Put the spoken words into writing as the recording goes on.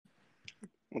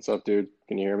What's up, dude?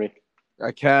 Can you hear me?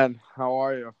 I can. How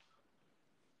are you?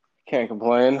 Can't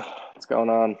complain. What's going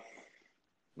on?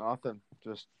 Nothing.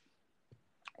 Just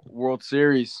World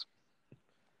Series.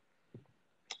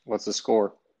 What's the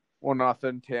score?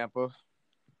 1-0 Tampa.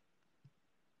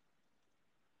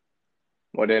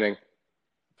 What inning?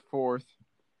 Fourth.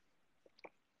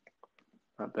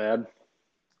 Not bad.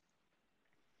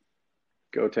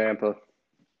 Go Tampa.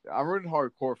 I'm rooting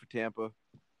hardcore for Tampa.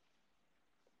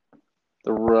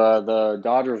 The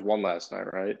Dodgers won last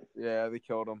night, right? Yeah, they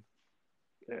killed him.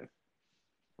 Yeah.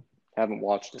 Haven't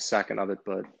watched a second of it,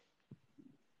 but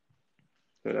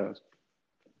who knows?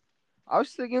 I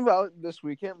was thinking about this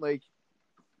weekend, like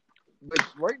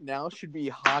right now should be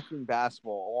hockey and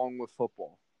basketball along with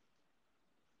football.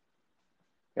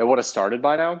 It would have started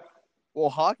by now. Well,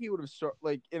 hockey would have started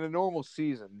like in a normal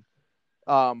season.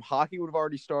 Hockey would have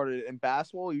already started, and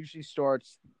basketball usually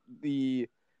starts the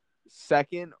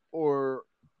second or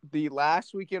the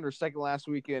last weekend or second last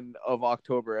weekend of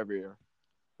October every year.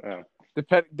 Oh,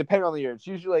 Depending on the year. It's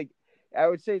usually like I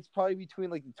would say it's probably between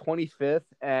like the 25th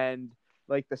and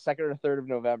like the second or third of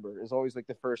November is always like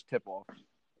the first tip off.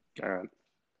 all right.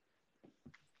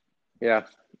 Yeah,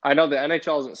 I know the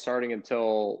NHL isn't starting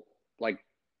until like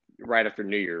right after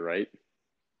New Year, right?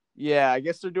 Yeah, I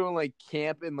guess they're doing like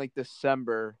camp in like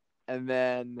December, and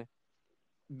then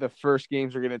the first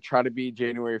games are gonna try to be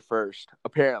January 1st,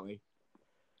 apparently.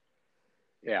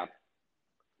 Yeah.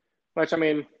 Which I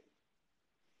mean,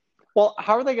 well,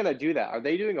 how are they going to do that? Are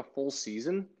they doing a full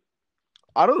season?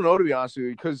 I don't know, to be honest with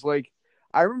you, because like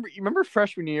I remember, you remember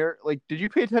freshman year. Like, did you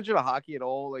pay attention to hockey at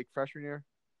all? Like freshman year,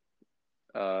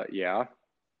 Yeah.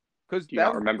 because Do you that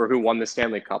not was remember who won the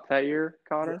Stanley Cup that year,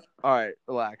 Connor? all right.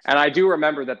 Relax. And I do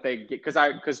remember that they get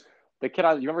because the kid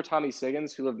you remember Tommy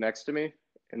Siggins who lived next to me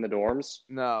in the dorms.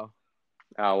 No.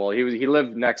 Oh well, he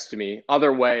lived next to me,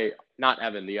 other way, not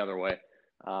Evan, the other way,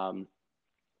 um,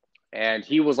 and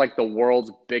he was like the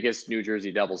world's biggest New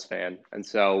Jersey Devils fan, and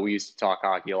so we used to talk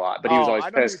hockey a lot. But he was Oh, always I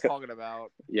know who you're pissed. talking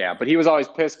about. Yeah, but he was always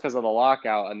pissed because of the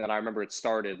lockout, and then I remember it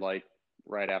started like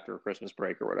right after Christmas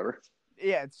break or whatever.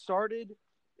 Yeah, it started.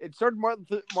 It started Martin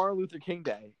Luther King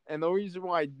Day, and the reason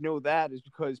why I know that is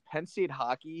because Penn State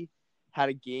hockey had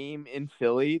a game in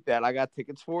Philly that I got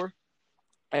tickets for,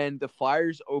 and the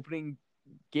Flyers' opening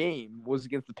game was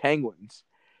against the Penguins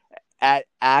at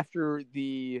after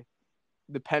the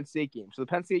Penn State game. So the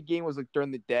Penn State game was like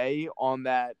during the day on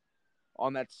that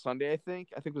Sunday. I think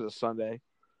it was a Sunday.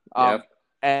 Yeah. Um,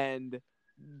 and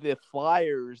the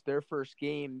Flyers, their first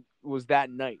game was that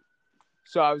night.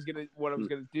 So what I was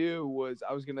gonna do was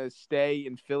I was gonna stay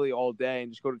in Philly all day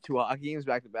and just go to two hockey games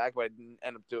back to back, but I didn't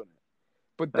end up doing it.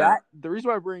 But Yeah. the reason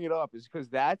why I bring it up is because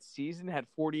that season had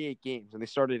 48 games and they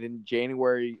started in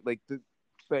January, like the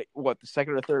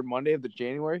second or third Monday of the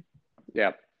January.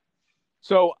 Yeah.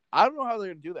 So I don't know how they're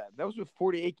gonna do that. That was with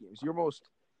 48 games. You're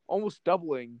almost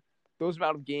doubling those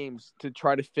amount of games to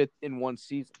try to fit in one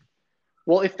season.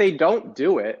 Well, if they don't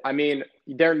do it, I mean,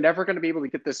 they're never going to be able to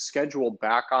get this schedule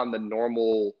back on the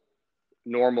normal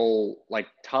like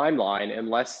timeline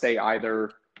unless they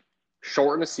either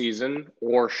shorten a season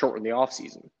or shorten the off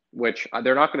season, which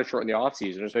they're not going to shorten the off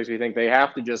season. Which makes me think they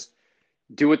have to just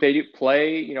do what they do,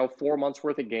 play, 4 months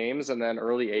worth of games, and then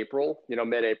early April,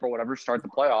 mid-April, whatever, start the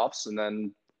playoffs, and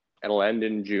then it'll end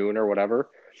in June or whatever,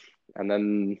 and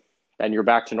then you're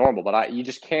back to normal. But you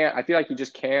just can't. I feel like you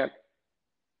just can't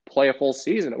play a full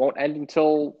season. It won't end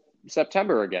until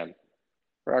September again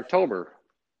or October.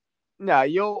 No,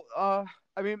 you'll. I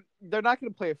mean, they're not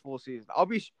going to play a full season.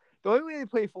 The only way they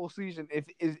play a full season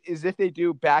is if they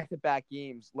do back to back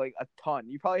games like a ton.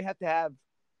 You probably have to have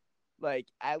like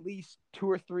at least two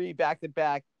or three back to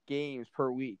back games per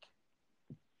week.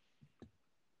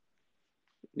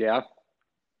 Yeah,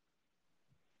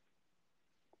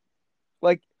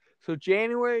 Like so,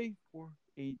 January 4,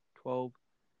 8, 12,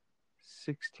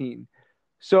 16.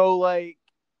 So like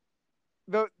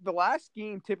the last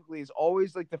game typically is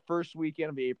always like the first weekend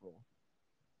of April.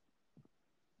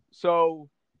 So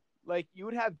like you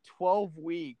would have 12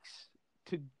 weeks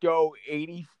to go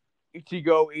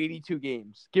 82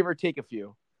 games, give or take a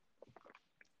few.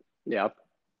 yeah.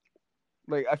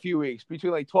 Like a few weeks,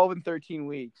 between like 12 and 13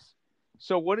 weeks.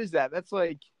 So what is that? That's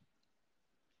like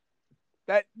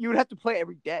that you would have to play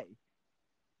every day. Is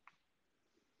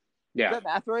Yeah. that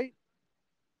math right?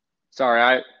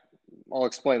 Sorry, I'll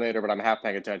explain later, but I'm half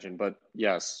paying attention. But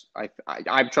yes,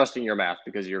 I'm trusting your math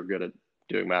because you're good at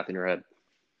doing math in your head.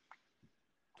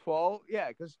 12, yeah,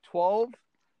 because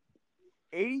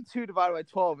 82 divided by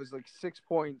 12 is like 6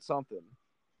 point something.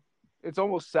 It's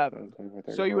almost seven.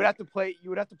 So you would have to play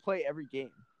every game,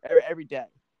 every day.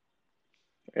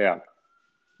 Yeah.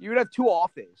 You would have 2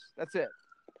 off days. That's it.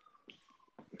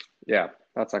 Yeah,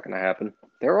 that's not going to happen.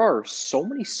 There are so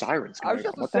many sirens I was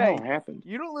going just on. to What the hell say, happened?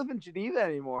 you don't live in Geneva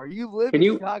anymore. You live Can in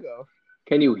you Chicago.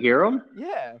 can you hear them?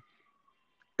 Yeah,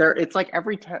 It's like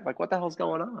every time. Like, what the hell's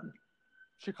going on?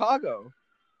 Chicago.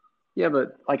 Yeah,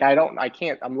 but like I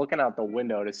can't. I'm looking out the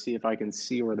window to see if I can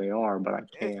see where they are, but I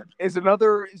can't. Is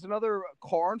another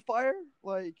car on fire?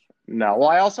 Like, No.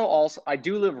 Well, I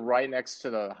do live right next to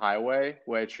the highway,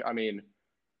 which I mean,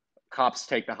 cops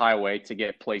take the highway to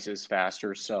get places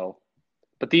faster. So,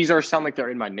 but these are sound like they're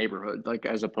in my neighborhood, like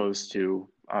as opposed to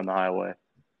on the highway.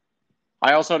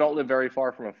 I also don't live very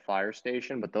far from a fire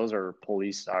station, but those are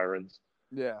police sirens.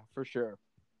 yeah, for sure.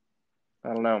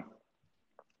 I don't know.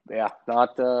 Yeah,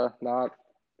 not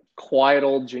quiet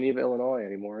old Geneva, Illinois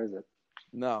anymore, is it?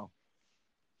 No,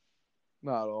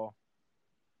 not at all.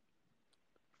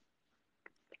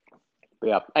 But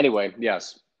yeah. Anyway,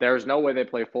 yes, there's no way they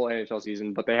play full NHL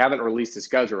season, but they haven't released a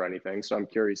schedule or anything, so I'm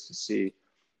curious to see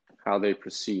how they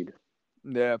proceed.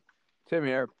 Yeah, same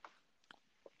here.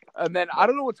 And then I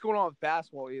don't know what's going on with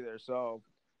basketball either, so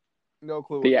no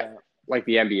clue with that. Like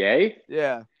the NBA?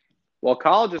 Yeah, Well,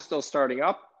 college is still starting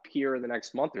up here in the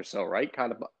next month or so, right?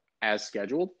 Kind of as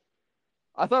scheduled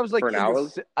I thought it was like for an hour.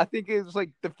 I think it was like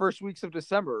the first weeks of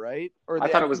December, right? Or I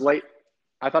thought it was late.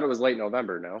 I thought it was late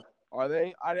November. No. Are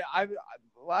they? I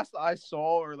last I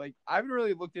saw, or like I haven't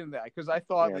really looked into that because I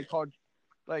thought like college,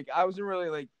 like I wasn't really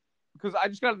like because I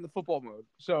just got in the football mode.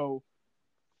 So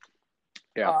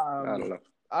yeah, I don't know.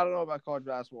 I don't know about college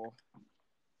basketball.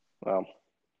 Well,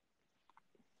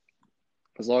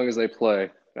 as long as they play,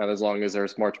 and as long as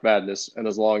there's March Madness, and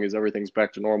as long as everything's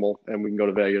back to normal, and we can go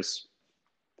to Vegas,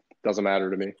 doesn't matter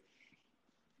to me.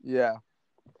 Yeah.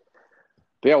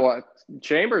 But yeah, well,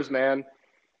 Chambers, man.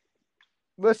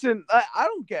 Listen, I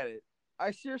don't get it.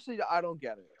 I don't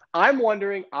get it. I'm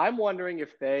wondering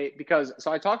if they because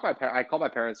so I called my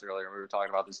parents earlier. And we were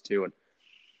talking about this too, and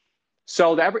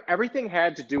so everything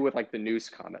had to do with like the news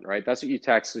comment, right? That's what you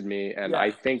texted me, and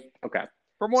I think okay.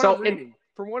 From what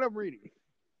I'm reading.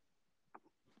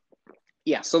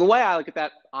 Yeah. So the way I look at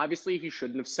that, obviously he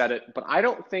shouldn't have said it, but I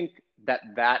don't think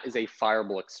that is a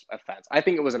fireable offense. I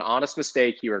think it was an honest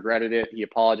mistake. He regretted it. He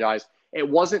apologized. It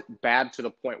wasn't bad to the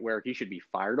point where he should be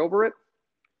fired over it.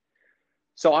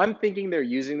 So I'm thinking they're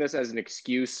using this as an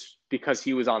excuse because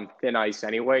he was on thin ice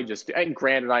anyway. And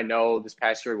granted, I know this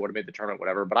past year he would have made the tournament,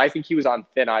 whatever, but I think he was on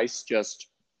thin ice just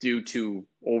due to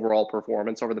overall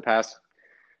performance over the past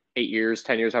 8 years,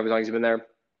 10 years, however long he's been there.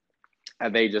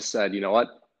 And they just said, you know what?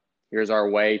 Here's our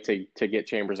way to get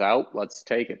Chambers out. Let's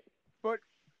take it. But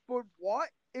what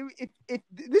if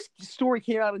this story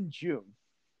came out in June,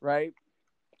 right?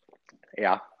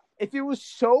 Yeah. If it was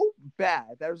so bad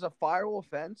that it was a fireable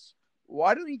offense,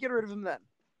 why don't you get rid of him then?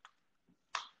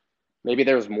 Maybe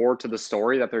there's more to the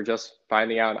story that they're just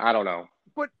finding out. I don't know.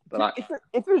 But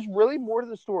if there's really more to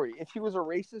the story, if he was a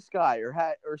racist guy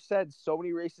or said so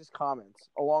many racist comments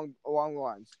along the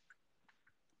lines,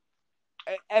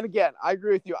 and again, I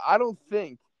agree with you. I don't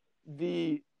think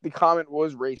the comment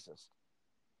was racist.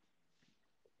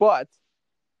 But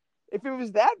if it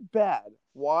was that bad,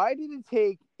 why did it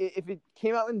take? If it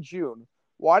came out in June,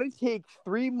 why did it take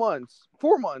 4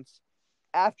 months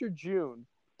after June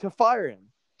to fire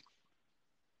him?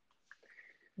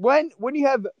 When you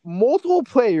have multiple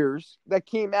players that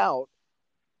came out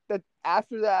that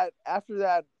after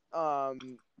that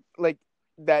like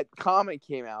that comment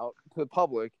came out to the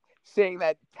public saying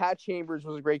that Pat Chambers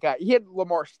was a great guy. He had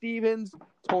Lamar Stevens,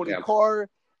 Tony Carr,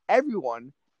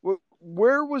 everyone.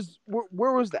 Where was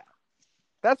that?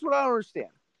 That's what I don't understand.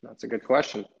 That's a good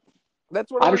question.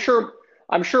 That's what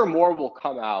I'm sure more will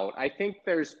come out. I think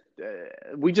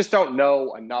we just don't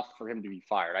know enough for him to be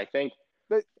fired. I think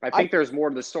there's more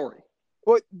to the story.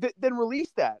 Well, then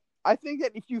release that. I think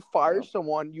that if you fire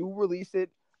someone, you release it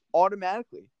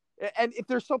automatically. And if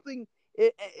there's something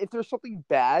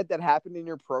bad that happened in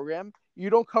your program,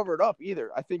 you don't cover it up either.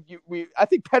 I think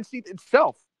Penn State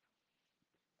itself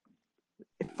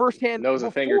firsthand knows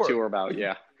a thing or two about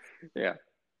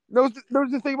knows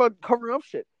the thing about covering up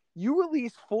shit. You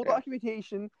release full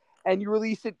documentation and you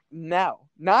release it now,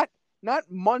 not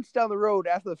months down the road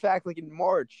after the fact, like in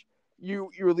March. You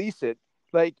release it,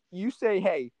 like you say,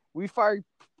 hey, we fired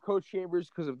Coach Chambers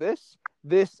because of this,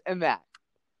 and that.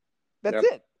 That's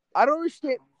it. I don't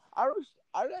understand. I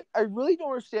really don't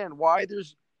understand why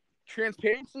there's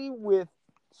transparency with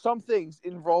some things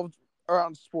involved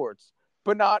around sports,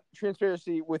 but not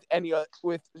transparency with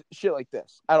with shit like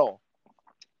this at all.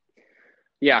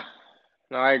 Yeah,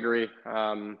 no, I agree.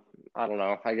 I don't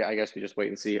know. I guess we just wait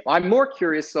and see. I'm more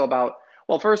curious though about.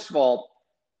 Well, first of all,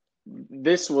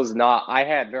 this was not. I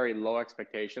had very low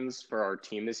expectations for our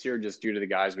team this year just due to the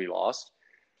guys we lost.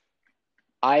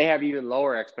 I have even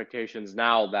lower expectations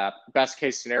now that best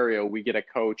case scenario, we get a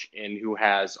coach in who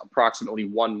has approximately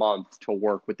 1 month to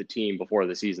work with the team before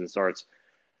the season starts.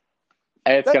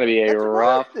 It's going to be a That's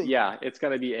rough, another thing. yeah, it's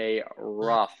going to be a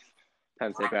rough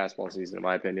Penn State basketball season, in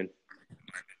my opinion.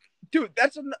 Dude,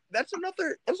 that's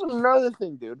another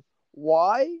thing, dude.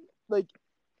 Why, like,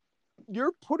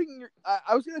 you're putting your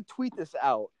I was gonna tweet this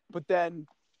out, but then,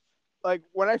 like,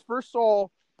 when I first saw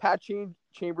Pat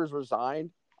Chambers resign,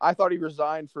 I thought he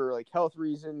resigned for like health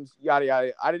reasons, yada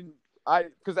yada.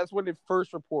 Because that's when it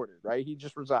first reported, right? He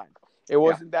just resigned. It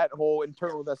wasn't that whole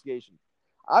internal investigation.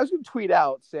 I was gonna tweet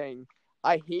out saying,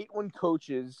 I hate when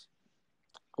coaches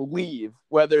leave,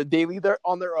 whether they leave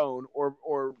on their own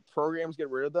or programs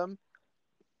get rid of them,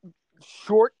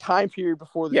 short time period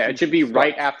before the season it should be starts.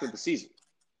 right after the season.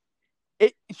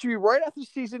 It should be right after the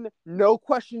season, no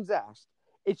questions asked.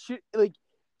 It should, like,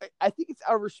 I think it's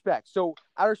out of respect. So,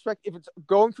 out of respect, if it's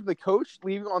going from the coach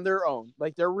leaving on their own,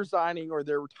 like they're resigning or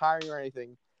they're retiring or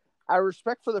anything, out of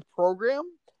respect for the program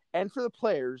and for the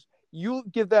players, you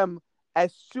give them,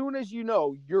 as soon as you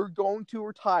know you're going to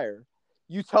retire,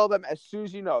 you tell them as soon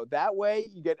as you know. That way,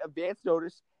 you get advance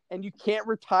notice, and you can't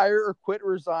retire or quit or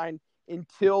resign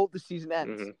until the season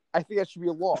ends. Mm-hmm. I think that should be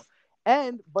a law,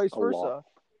 and vice versa.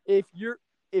 If you're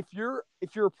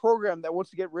a program that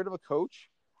wants to get rid of a coach,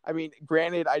 I mean,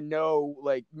 granted, I know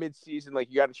like mid-season, like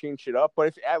you got to change shit up.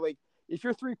 But if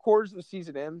you're 3/4 of the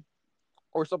season in,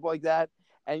 or something like that,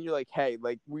 and you're like, hey,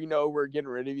 like we know we're getting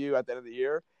rid of you at the end of the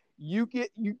year, you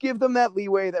give them that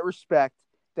leeway, that respect,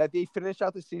 that they finish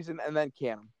out the season and then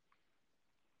can them.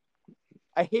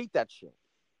 I hate that shit.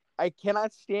 I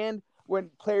cannot stand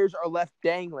when players are left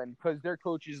dangling because their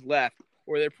coaches left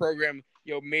or their program,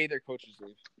 made their coaches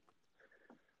leave.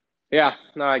 Yeah,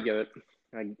 no, I get it.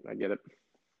 I get it.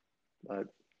 But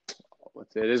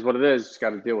it is what it is. Just got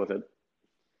to deal with it.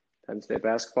 Penn State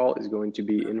basketball is going to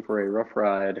be in for a rough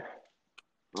ride.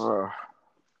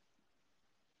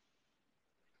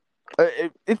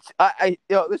 This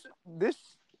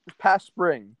past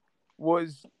spring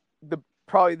was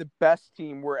probably the best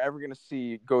team we're ever going to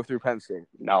see go through Penn State.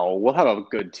 No, we'll have a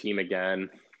good team again.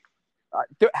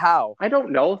 How? I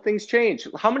don't know. Things change.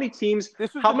 How many teams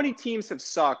have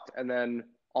sucked and then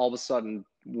all of a sudden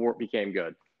became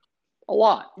good? A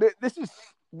lot.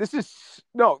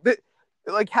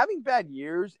 Like having bad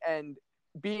years and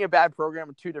being a bad program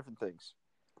are two different things.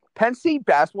 Penn State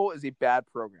basketball is a bad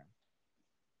program.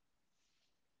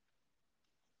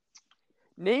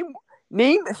 Name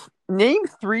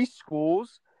 3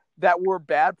 schools that were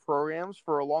bad programs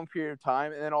for a long period of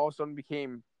time and then all of a sudden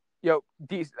became,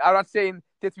 decent. I'm not saying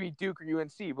they have to be Duke or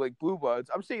UNC, but like Blue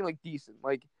Bloods. I'm saying like decent.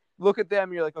 Like look at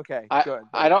them, you're like, okay, good.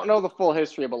 I don't know the full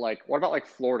history, but like, what about like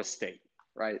Florida State,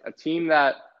 right? A team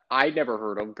that I never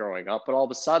heard of growing up, but all of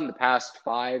a sudden the past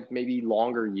 5, maybe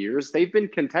longer years, they've been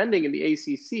contending in the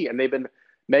ACC and they've been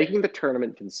making the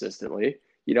tournament consistently.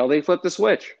 They flipped the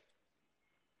switch.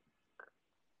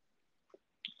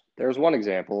 There's one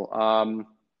example.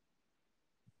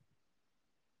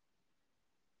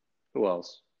 Who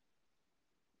else?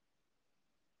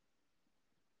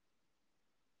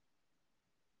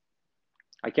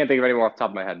 I can't think of any more off the top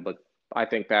of my head, but I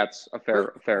think that's a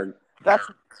fair.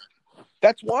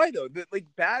 That's why though. Like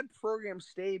bad programs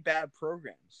stay bad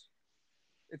programs.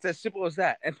 It's as simple as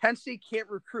that. And Penn State can't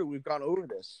recruit. We've gone over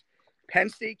this. Penn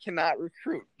State cannot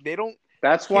recruit. They don't.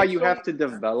 That's why you have to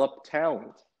develop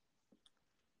talent.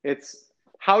 It's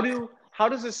how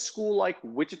does a school like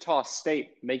Wichita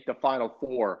State make the Final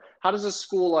Four? How does a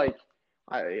school like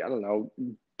I don't know,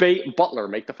 Butler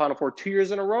make the Final Four 2 years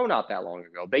in a row not that long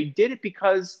ago? They did it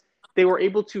because they were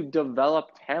able to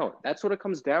develop talent. That's what it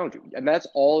comes down to, and that's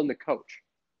all in the coach.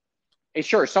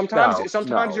 Sure, sometimes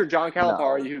you're John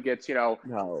Calipari who gets, top.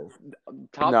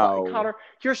 Connor,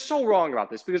 you're so wrong about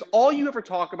this because all you ever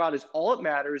talk about is all it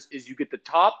matters is you get the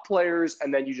top players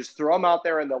and then you just throw them out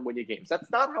there and they'll win you games. That's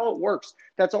not how it works.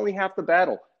 That's only half the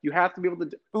battle. You have to be able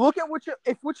to look at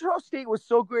if Wichita State was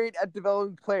so great at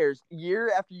developing players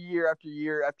year after year after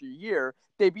year after year,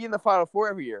 they'd be in the Final Four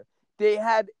every year. They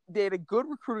had a good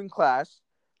recruiting class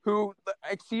who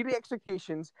exceeded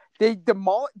expectations. They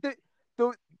demolished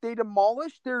they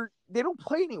don't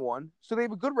play anyone, so they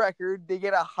have a good record. They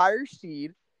get a higher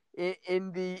seed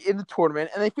in the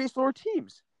tournament, and they face lower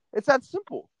teams. It's that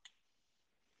simple.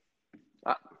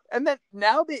 And then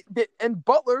now and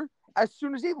Butler, as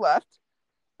soon as they left,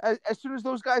 as soon as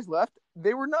those guys left,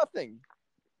 they were nothing.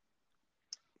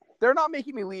 They're not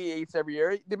making Elite Eights every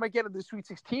year. They might get to the Sweet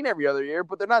 16 every other year,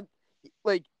 but they're not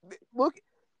like look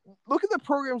look at the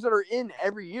programs that are in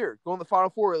every year, going to the Final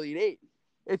Four, Elite Eight.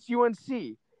 It's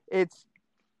UNC, it's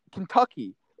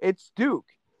Kentucky, it's Duke,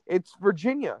 it's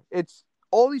Virginia, it's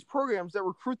all these programs that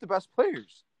recruit the best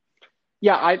players.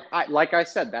 Yeah, I like I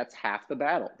said, that's half the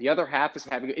battle. The other half is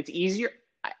having it's easier.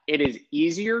 It is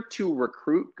easier to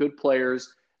recruit good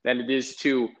players than it is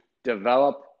to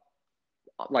develop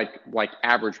like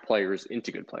average players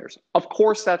into good players. Of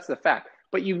course, that's the fact.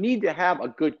 But you need to have a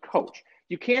good coach.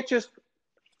 You can't just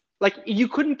like you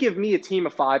couldn't give me a team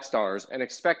of 5 stars and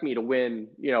expect me to win,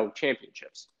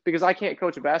 championships because I can't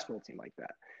coach a basketball team like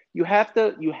that. You have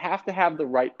to have the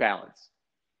right balance.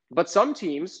 But some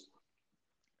teams,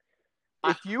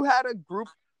 If you had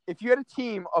a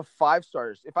team of 5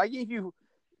 stars, if I gave you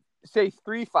say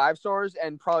 3 5 stars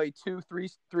and probably 3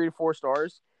 to 4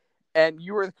 stars, and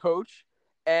you were the coach,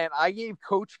 and I gave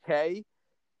Coach K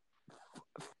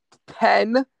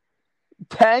 10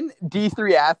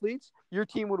 D3 athletes, your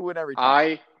team would win every time.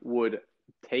 I would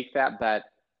take that bet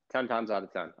 10 times out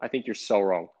of 10. I think you're so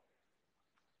wrong.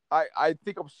 I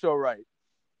think I'm so right.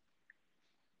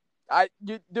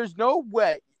 There's no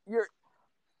way.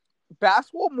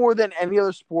 Basketball more than any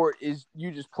other sport is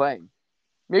you just playing.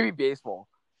 Maybe baseball.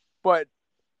 But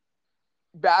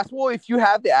basketball, if you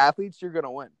have the athletes, you're going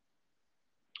to win.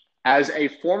 As a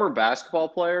former basketball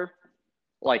player,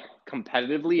 like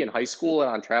competitively in high school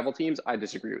and on travel teams, I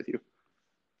disagree with you.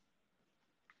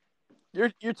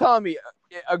 You're telling me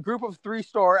a group of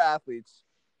 3-star athletes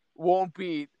won't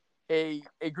beat a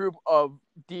group of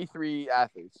D3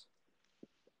 athletes?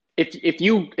 If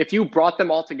you brought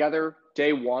them all together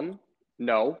day one,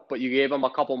 no, but you gave them a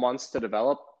couple months to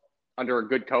develop under a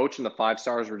good coach, and the 5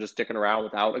 stars were just sticking around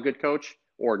without a good coach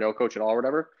or no coach at all or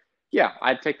whatever. Yeah,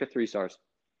 I'd take the 3 stars.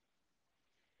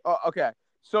 Okay.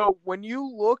 So when you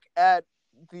look at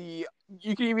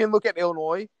you can even look at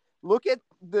Illinois. Look at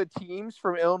the teams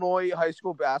from Illinois high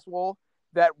school basketball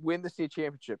that win the state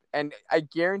championship, and I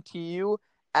guarantee you,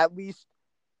 at least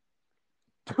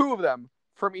 2 of them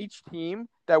from each team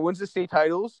that wins the state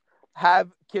titles have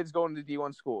kids going to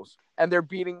D1 schools, and they're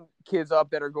beating kids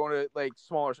up that are going to like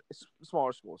smaller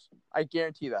schools. I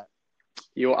guarantee that.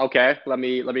 Okay? Let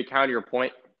me counter your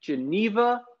point.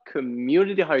 Geneva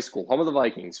Community High School, home of the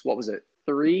Vikings. What was it?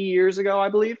 3 years ago, I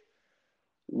believe.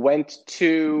 Went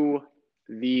to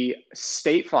the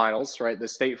state finals, right? The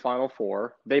state final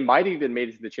four. They might have even made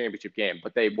it to the championship game,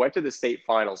 but they went to the state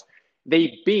finals.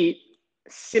 They beat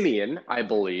Simeon, I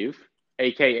believe,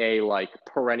 aka like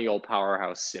perennial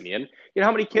powerhouse Simeon. You know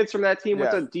how many kids from that team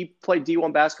went to play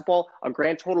D1 basketball? A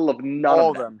grand total of none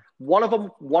All of them. them. One of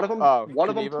them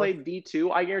Geneva? played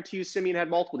D2. I guarantee you, Simeon had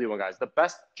multiple D1 guys. The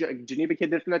best Geneva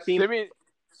kid did from that team.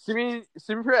 Simeon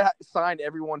signed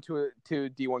everyone to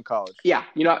D1 college. Yeah,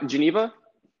 Geneva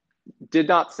did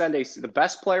not send the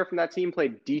best player from that team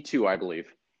played D2, I believe.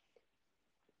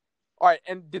 All right,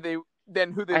 and who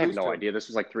they I have lose no to? idea. This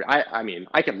was like 3. I mean,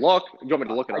 I can look. Do you want me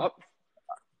to look it up?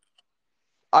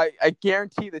 I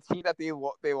guarantee the team that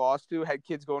they lost to had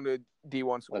kids going to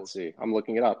D1 schools. Let's see. I'm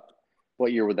looking it up.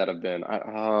 What year would that have been?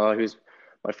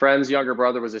 My friend's younger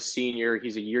brother was a senior.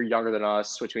 He's a year younger than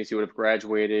us, which means he would have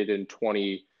graduated in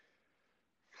 20.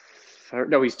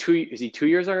 No, is he 2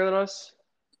 years younger than us?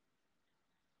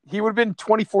 He would have been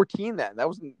 2014 then. That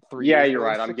wasn't 3 Yeah, years. you're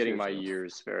right. I'm getting my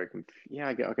years very confused. Yeah,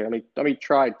 okay. Let me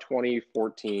try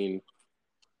 2014.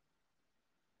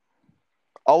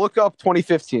 I'll look up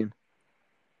 2015.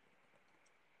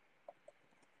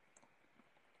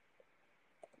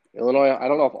 Illinois, I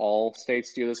don't know if all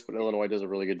states do this, but Illinois does a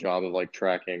really good job of like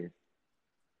tracking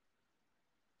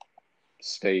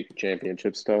state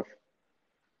championship stuff.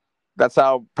 That's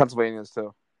how Pennsylvania is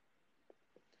too.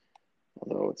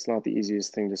 Although it's not the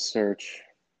easiest thing to search.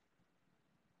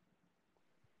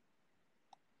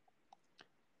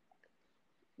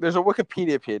 There's a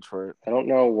Wikipedia page for it. I don't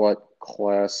know what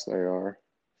class they are.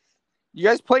 You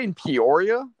guys play in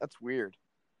Peoria? That's weird.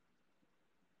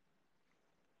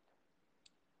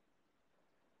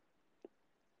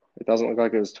 It doesn't look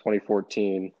like it was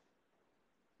 2014.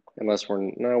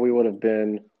 We would have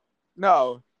been.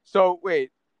 No. So wait.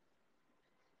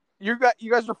 You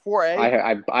guys are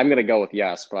 4A? I'm gonna go with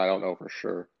yes, but I don't know for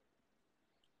sure.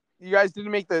 You guys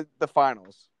didn't make the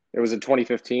finals. It was in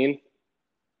 2015.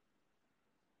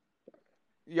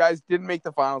 You guys didn't make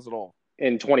the finals at all.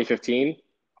 In 2015?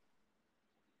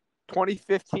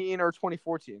 2015 or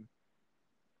 2014?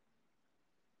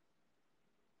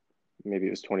 Maybe it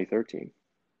was 2013.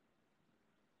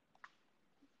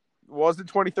 It wasn't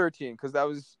 2013 because that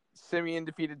was Simeon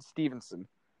defeated Stevenson.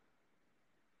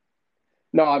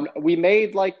 No, we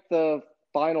made like the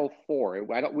final four.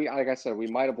 Like I said, we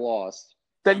might have lost.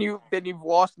 Then you've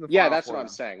lost in the Yeah, final that's what four. I'm Then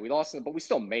saying. We lost, but we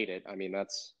still made it. I mean,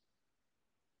 that's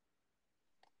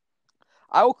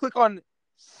I will click on.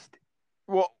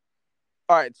 Well,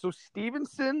 all right. So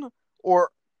Stevenson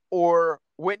or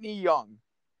Whitney Young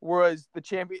was the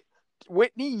champion.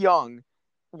 Whitney Young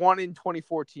won in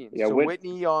 2014. yeah. So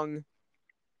Whitney Young,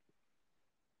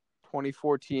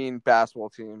 2014 basketball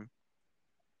team.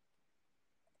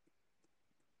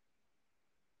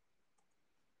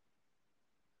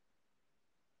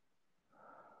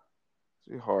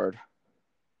 It's hard.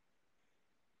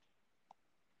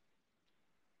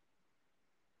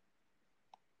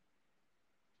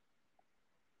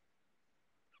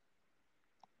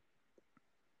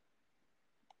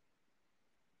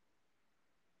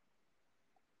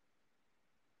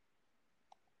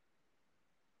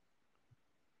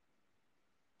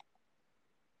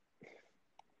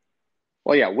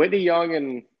 Well, yeah, Whitney Young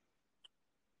and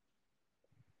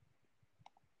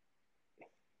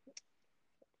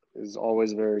is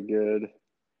always very good.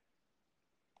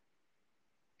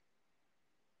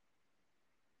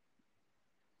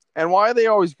 And why are they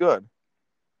always good?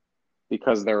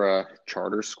 Because they're a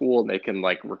charter school and they can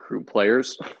like recruit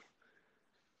players.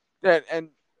 And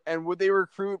would they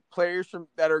recruit players from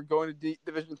that are going to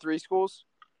Division three schools?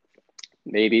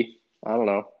 Maybe. I don't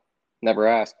know. Never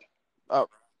asked. Oh,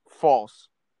 false.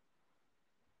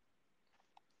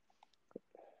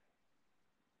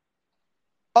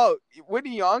 Oh,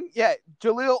 Whitney Young? Yeah,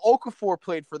 Jaleel Okafor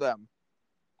played for them.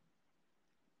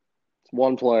 It's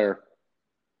one player.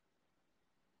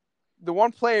 The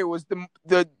one player was the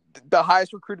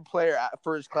highest recruited player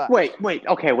for his class. Wait.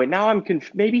 Okay, wait. Now I'm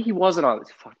maybe he wasn't on.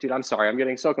 Fuck, dude. I'm sorry. I'm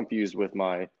getting so confused with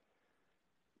my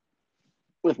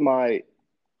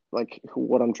like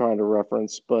what I'm trying to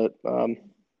reference, but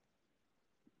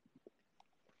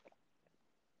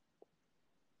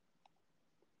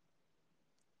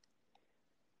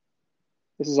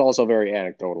this is also very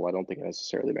anecdotal. I don't think it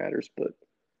necessarily matters, but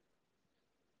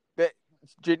That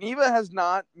Geneva has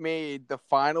not made the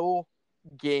final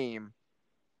game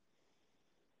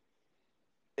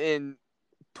in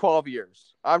 12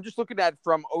 years. I'm just looking at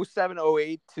from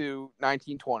 07-08 to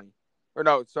 19-20. Or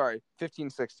no, sorry,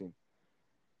 15-16.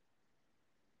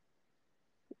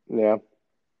 yeah.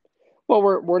 Well,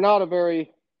 we're not a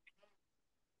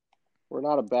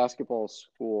basketball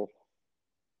school.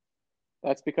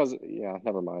 That's because yeah,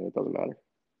 never mind. It doesn't matter.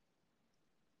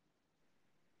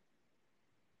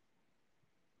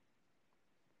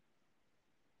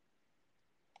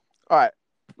 All right.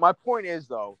 My point is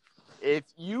though, if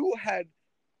you had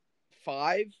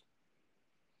five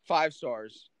 5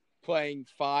 stars playing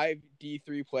 5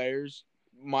 D3 players,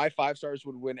 my 5 stars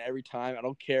would win every time. I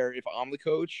don't care if I'm the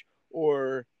coach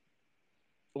or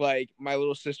like my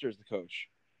little sister is the coach.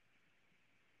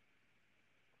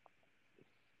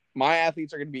 My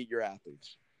athletes are going to beat your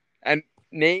athletes. And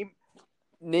name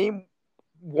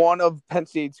one of Penn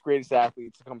State's greatest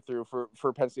athletes to come through for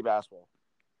Penn State basketball.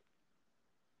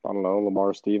 I don't know,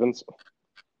 Lamar Stevens.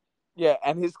 Yeah,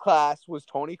 and his class was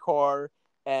Tony Carr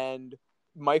and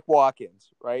Mike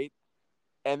Watkins, right?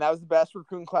 And that was the best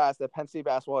recruiting class that Penn State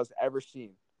basketball has ever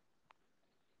seen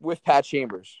with Pat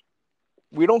Chambers.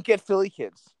 We don't get Philly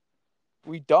kids.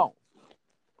 We don't.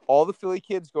 All the Philly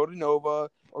kids go to Nova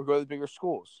or go to the bigger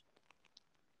schools.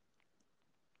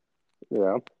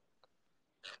 Yeah.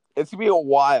 It's going to be a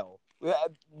while.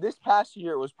 This past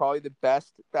year was probably the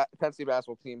best Penn State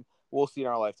basketball team we'll see in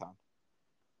our lifetime.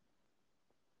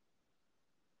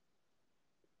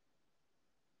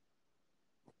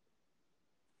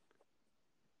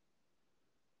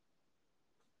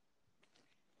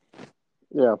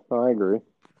 Yeah, I agree.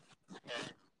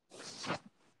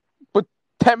 But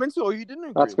 10 minutes ago, you didn't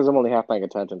agree. That's because I'm only half paying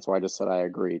attention, so I just said I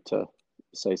agree to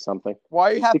say something.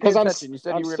 Why are you half Because paying attention? You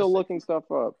said I'm you were still looking stuff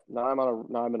up. Now I'm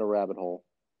in a rabbit hole.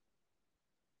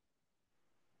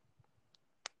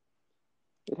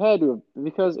 It had to have,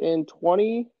 because in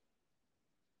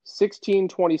 2016,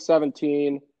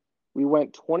 2017, we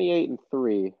went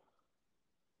 28-3.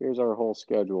 Here's our whole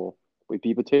schedule. We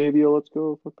beat Batavia. Let's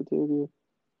go. Fuck Batavia.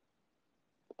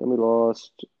 Then we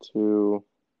lost to.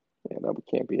 Yeah, that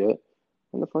can't be it.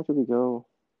 When the fuck did we go?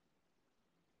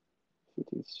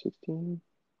 15, 16?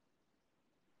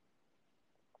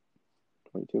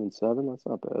 22-7? That's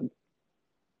not bad.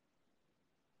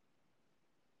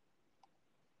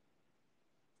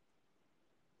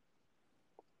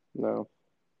 No.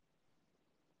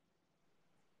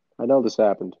 I know this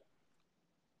happened.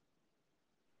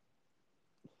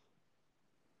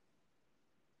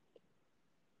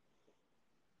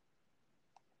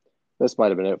 This might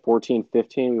have been it.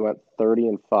 14-15, we went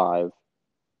 30-5.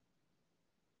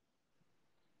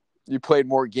 You played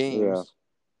more games. Yeah.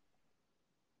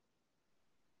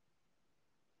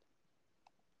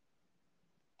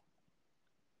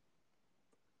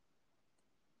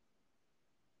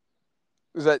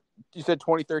 Is that you said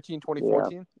 2013, Yeah,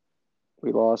 2014?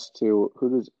 we lost to who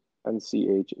does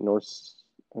NCH North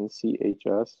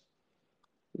NCHS?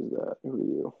 Who's that? Who are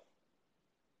you?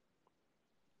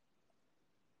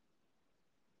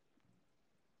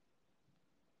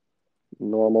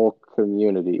 Normal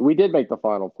Community. We did make the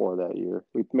Final Four that year.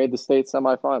 We made the state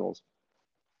semifinals.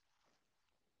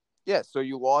 Yeah, so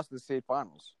you lost the state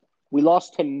finals. We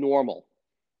lost to Normal,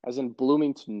 as in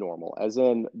Bloomington Normal, as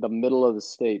in the middle of the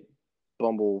state.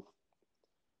 Bumble,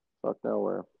 fuck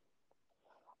nowhere.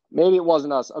 Maybe it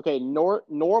wasn't us. Okay,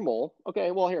 Normal. Okay,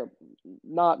 well here,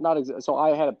 so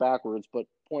I had it backwards, but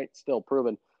point still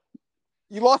proven.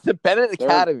 You lost to Bennett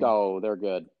Academy. They're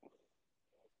good.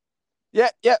 Yeah.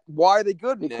 Why are they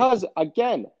good, Because, Nick?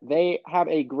 again, they have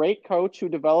a great coach who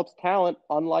develops talent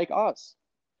unlike us.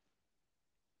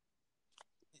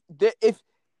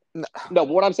 No, but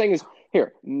what I'm saying is,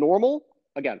 here, Normal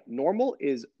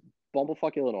is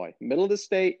bumblefuck Illinois. Middle of the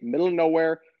state, middle of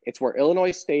nowhere. It's where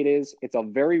Illinois State is. It's a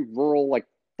very rural, like,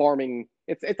 farming.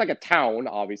 It's like a town,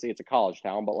 obviously. It's a college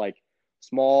town, but, like,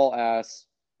 small ass.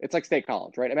 It's like State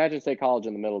College, right? Imagine State College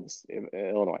in the middle of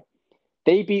Illinois.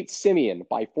 They beat Simeon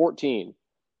by 14.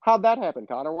 How'd that happen,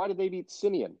 Connor? Why did they beat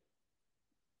Simeon?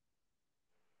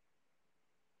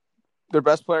 Their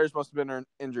best players must have been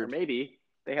injured. Or maybe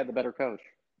they had the better coach.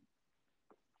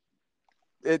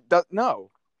 No.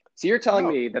 So you're telling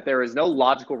me that there is no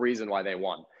logical reason why they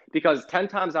won. Because 10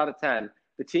 times out of 10,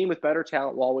 the team with better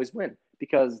talent will always win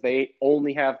because they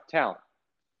only have talent.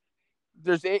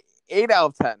 There's 8 out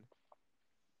of 10.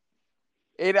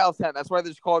 8 out of 10. That's why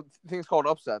there's things called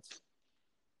upsets.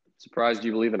 Surprised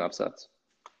you believe in upsets.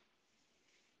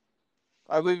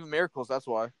 I believe in miracles. That's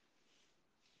why.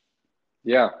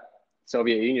 Yeah.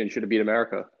 Soviet Union should have beat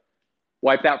America.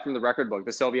 Wiped out from the record book.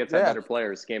 The Soviets had better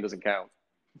players. This game doesn't count.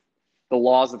 The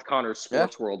laws of Connor's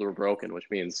sports world were broken, which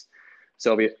means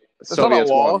Soviets not a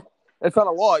law. won. It's not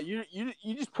a law. You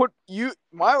just put you.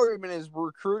 My argument is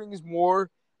recruiting is more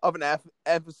of an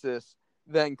emphasis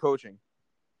than coaching.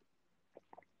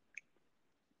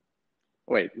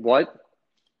 Wait, what?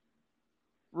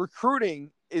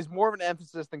 Recruiting is more of an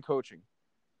emphasis than coaching.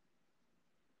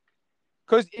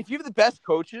 Because if you have the best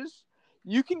coaches,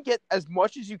 you can get as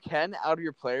much as you can out of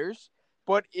your players.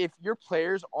 But if your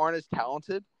players aren't as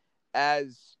talented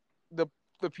as the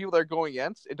people they're going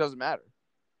against, it doesn't matter.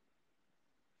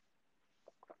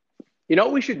 You know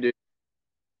what we should do?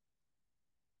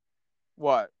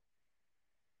 What?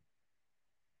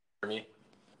 Me?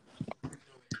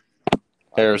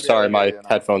 Here, sorry, my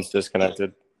headphones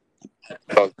disconnected.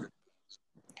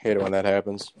 Hate it when that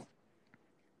happens.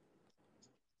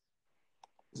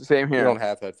 Same here. You don't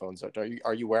have headphones.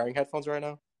 Are you wearing headphones right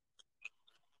now?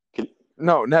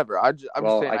 No, never. I'm just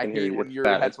saying I hate when your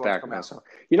headphones come out.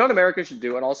 You know what America should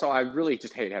do? And also, I really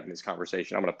just hate having this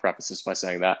conversation. I'm going to preface this by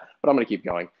saying that, but I'm going to keep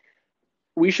going.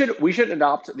 We should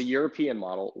adopt the European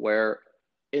model where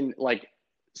in like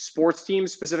sports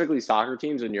teams, specifically soccer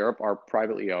teams in Europe, are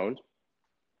privately owned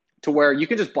to where you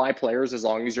can just buy players as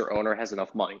long as your owner has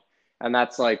enough money. And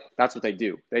that's what they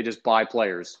do. They just buy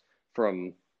players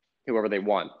from whoever they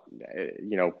want,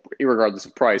 regardless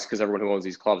of price, because everyone who owns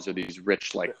these clubs are these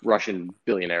rich, like Russian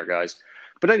billionaire guys.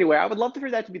 But anyway, I would love for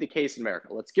that to be the case in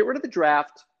America. Let's get rid of the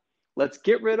draft. Let's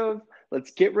get rid of,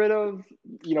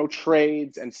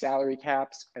 trades and salary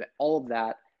caps and all of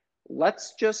that.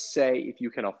 Let's just say if you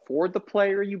can afford the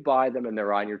player, you buy them and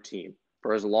they're on your team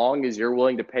for as long as you're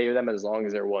willing to pay them, as long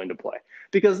as they're willing to play.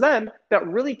 Because then that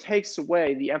really takes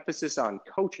away the emphasis on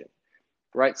coaching.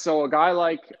 Right, so a guy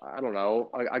like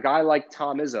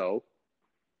Tom Izzo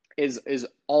is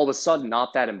all of a sudden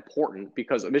not that important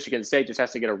because Michigan State just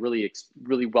has to get a really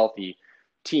wealthy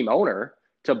team owner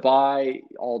to buy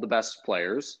all the best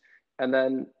players, and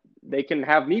then they can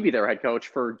have me be their head coach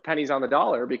for pennies on the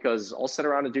dollar because I'll sit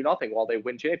around and do nothing while they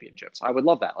win championships. I would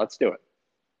love that. Let's do it.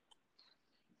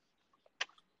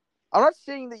 I'm not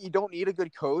saying that you don't need a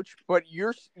good coach, but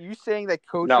you saying that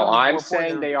coaching. No, I'm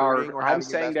saying they are. I'm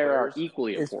saying they are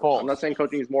equally important. I'm not saying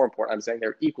coaching is more important. I'm saying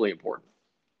they're equally important.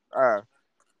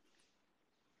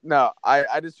 No,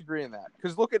 I disagree in that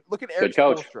because look at Eric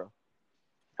Spoelstra.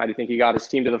 How do you think he got his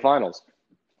team to the finals?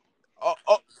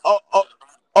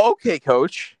 Okay,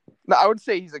 coach. No, I would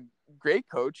say he's a great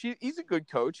coach. He's a good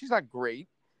coach. He's not great,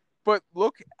 but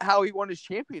look how he won his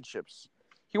championships.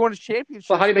 He won his championship.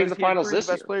 So how do you make the finals this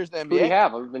year? Best players in the NBA. Who do you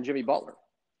have other than Jimmy Butler?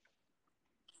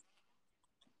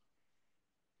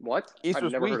 What? I've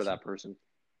never heard of that person.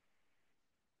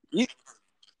 That's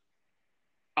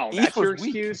your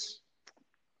excuse?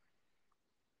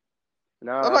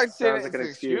 No, I'm not saying it's like an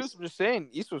excuse. I'm just saying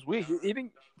East was weak.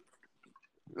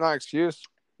 Not an excuse.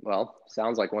 Well,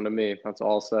 sounds like one to me. That's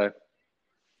all I'll say.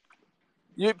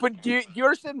 But do you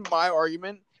understand my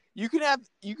argument? You can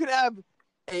have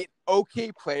an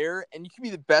okay player, and you can be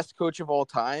the best coach of all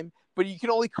time, but you can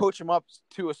only coach him up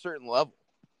to a certain level.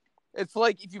 It's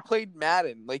like if you played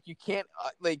Madden, like you can't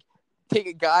take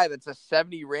a guy that's a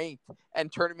 70 ranked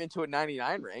and turn him into a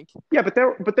 99 ranked. Yeah, but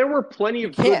there were plenty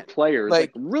of good players,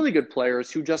 like really good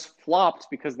players, who just flopped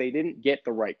because they didn't get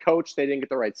the right coach, they didn't get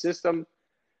the right system,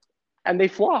 and they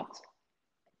flopped.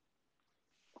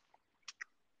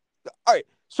 All right,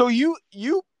 so you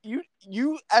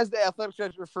as the athletic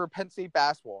director for Penn State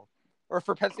basketball or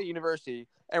for Penn State University,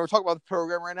 and we're talking about the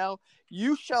program right now,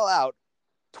 you shell out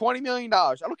 $20 million.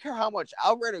 I don't care how much.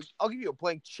 I'll give you a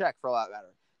blank check for a lot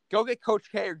matter. Go get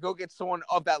Coach K or go get someone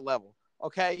of that level.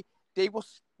 Okay,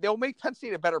 they'll make Penn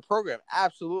State a better program,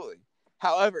 absolutely.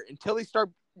 However, until they start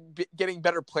getting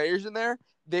better players in there,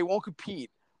 they won't compete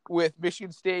with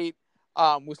Michigan State,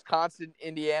 Wisconsin,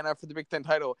 Indiana for the Big Ten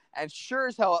title, and sure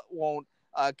as hell it won't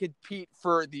compete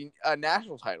for the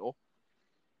national title.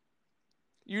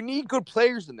 You need good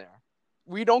players in there.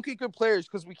 We don't get good players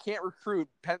because we can't recruit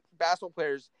basketball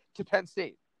players to Penn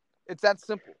State. It's that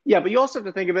simple. Yeah, but you also have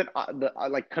to think of it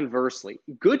like conversely.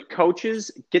 Good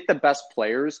coaches get the best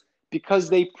players because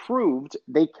they proved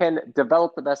they can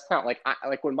develop the best talent.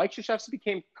 Like when Mike Krzyzewski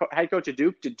became head coach of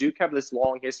Duke, did Duke have this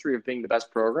long history of being the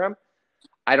best program?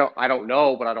 I don't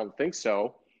know, but I don't think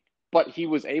so. But he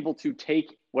was able to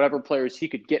take whatever players he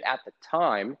could get at the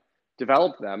time,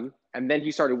 develop them, and then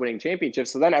he started winning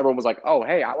championships. So then everyone was like, oh,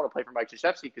 hey, I want to play for Mike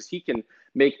Krzyzewski because he can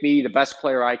make me the best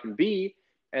player I can be,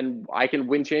 and I can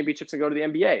win championships and go to the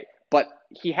NBA. But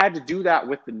he had to do that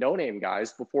with the no-name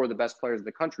guys before the best players in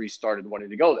the country started wanting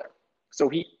to go there. So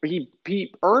he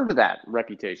earned that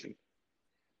reputation.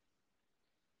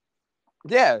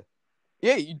 Yeah,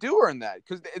 you do earn that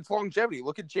because it's longevity.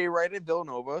 Look at Jay Wright at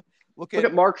Villanova. Look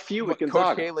at Mark Few at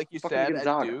Gonzaga. Coach K, like you said,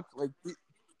 at Duke.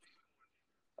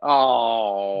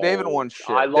 They haven't won shit.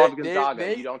 I love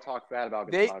Gonzaga. You don't talk bad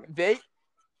about Gonzaga. They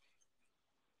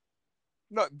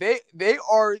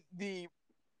are the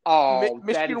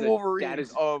Michigan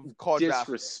Wolverines of college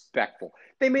basketball. Disrespectful.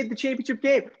 They made the championship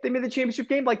game. They made the championship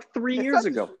game like 3 years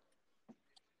ago.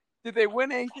 Did they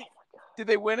win anything? Did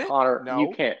they win it? Connor, no.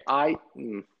 You can't. I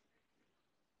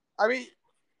mean,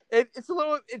 it's a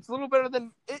little better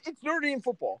than it's Notre Dame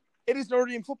football. It is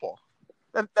Notre Dame football.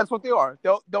 That's what they are.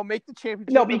 They'll make the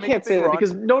championship. No, but you can't say that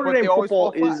because Notre Dame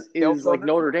football is like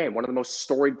Notre Dame, one of the most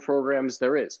storied programs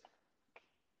there is.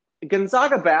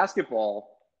 Gonzaga basketball.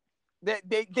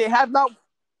 They have not.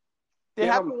 They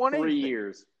haven't won 3 anything.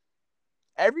 years.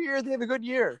 Every year they have a good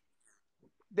year.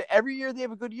 Every year they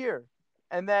have a good year,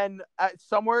 and then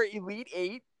somewhere Elite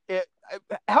Eight.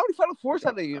 How many Final Fours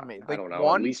have they even made? I don't know.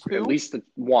 One, at least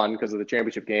one because of the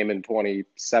championship game in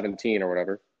 2017 or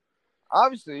whatever.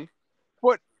 Obviously,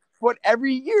 but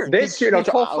every year they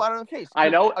fall flat on the face. I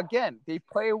know. Again, they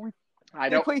play a week.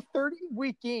 They play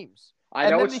 30-week games. I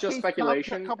know it's just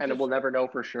speculation, and we'll never know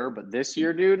for sure. But this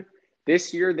year, dude,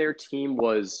 their team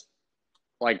was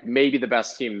like maybe the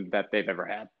best team that they've ever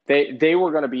had. They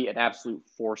were going to be an absolute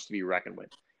force to be reckoned with.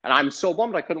 And I'm so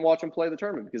bummed I couldn't watch them play the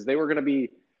tournament because they were going to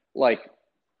be like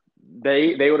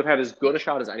they would have had as good a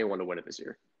shot as anyone to win it this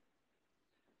year.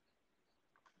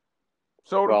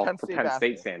 So Penn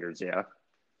State standards, yeah.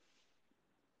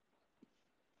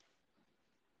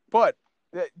 But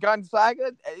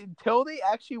Gonzaga, until they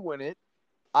actually win it,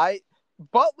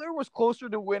 Butler was closer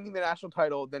to winning the national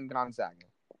title than Gonzaga.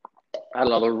 I don't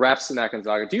know, the refs in that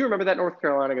Gonzaga. Do you remember that North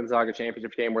Carolina Gonzaga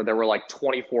championship game where there were like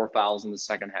 24 fouls in the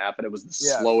second half and it was the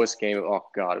slowest game? Oh,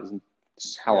 God, it was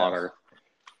hell on earth.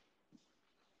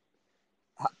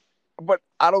 But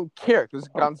I don't care because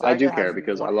Gonzaga. I do care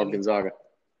because I love Gonzaga.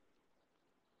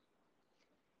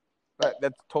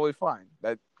 That's totally fine.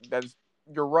 That's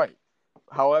you're right.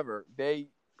 However, they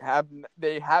haven't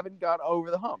got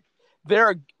over the hump.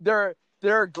 They're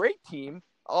a great team.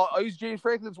 I'll use James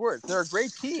Franklin's words. They're a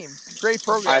great team, great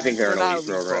program. I think they're an elite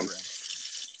program.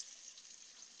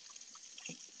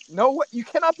 No, you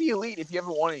cannot be elite if you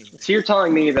haven't won anything. So you're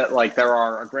telling me that like there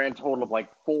are a grand total of like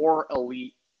 4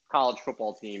 elite college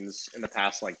football teams in the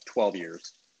past like 12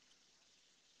 years.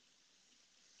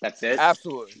 That's it?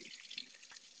 Absolutely.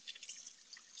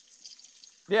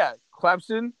 Yeah,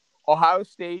 Clemson, Ohio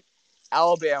State,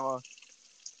 Alabama.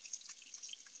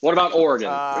 What about Oregon?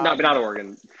 Not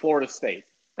Oregon. Florida State.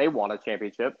 They won a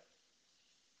championship.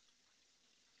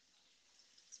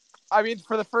 I mean,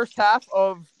 for the first half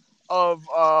of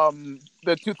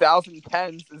the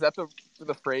 2010s, is that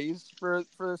the phrase for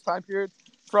this time period?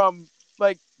 From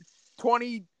like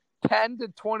 20 10 to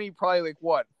 20, probably like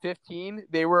what, 15?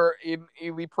 They were in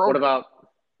elite What program. about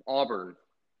Auburn?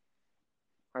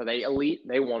 Are they elite?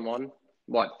 They won one.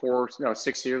 What,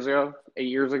 6 years ago? 8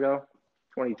 years ago?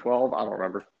 2012? I don't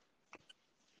remember.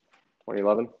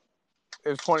 2011? It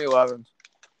was 2011.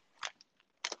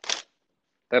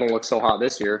 They don't look so hot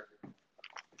this year.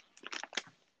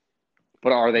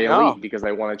 But are they No. elite because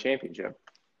they won a championship?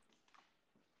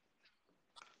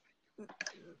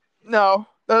 No,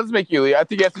 that doesn't make you elite. I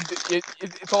think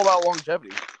it's all about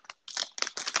longevity.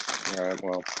 All right,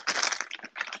 well.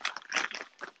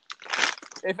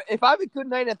 If I have a good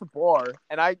night at the bar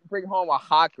and I bring home a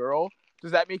hot girl,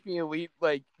 does that make me elite,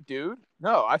 like, dude?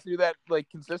 No, I have to do that, like,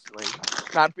 consistently,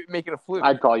 not make it a fluke.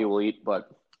 I'd call you elite, but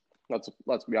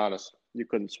let's be honest. You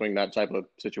couldn't swing that type of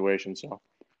situation, so.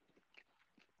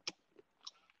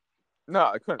 No,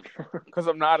 I couldn't, because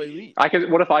I'm not elite.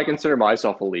 What if I consider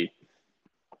myself elite?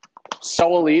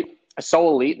 So elite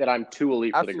that I'm too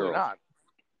elite for the Absolutely girls. not.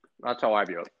 That's how I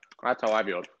view it.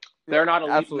 They're not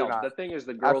elite. Absolutely No, not. the thing is,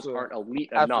 the girls Absolutely aren't elite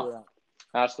Absolutely enough.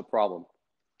 not. That's the problem.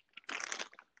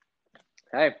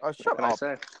 Hey, Oh, what shut can I up.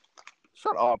 say?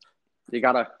 Shut up. You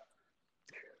gotta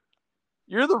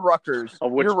You're the Rutgers.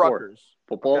 Of which You're sport? Rutgers.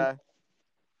 football. Okay.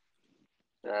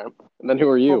 Yeah. And then who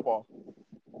are you? Football.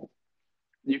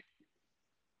 You-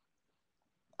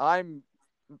 I'm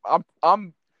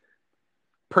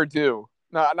Purdue.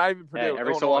 No, not even Purdue. Hey,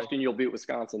 every so Illinois. often you'll beat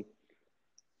Wisconsin.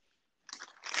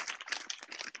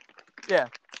 Yeah,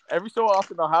 every so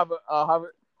often I'll have a.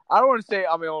 I don't want to say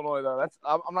I'm Illinois though.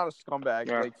 I'm not a scumbag.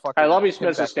 Yeah. Like fucking. Hey, Lovey Tim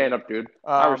Smith's a Beckman. stand-up dude.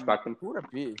 I respect him. Who would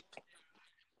it be?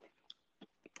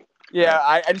 Yeah,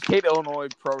 I just hate Illinois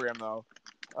program though.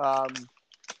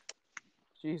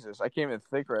 Jesus, I can't even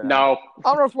think right now. No,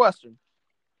 I'm Northwestern.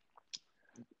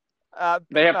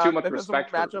 they have too much that doesn't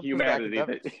respect match for up with humanity that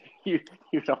academics.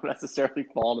 you don't necessarily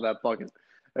fall into that bucket.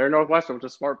 They're Northwestern, which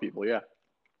is smart people, yeah.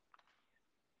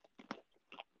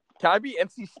 Can I be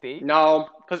NC State? No,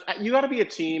 because you got to be a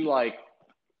team like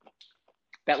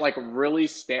that, like really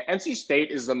NC State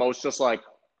is the most just like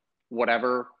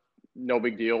whatever, no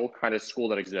big deal kind of school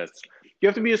that exists. You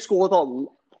have to be a school with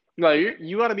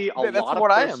you got to be a Yeah, that's lot of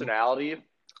what I am. personality,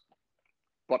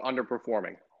 but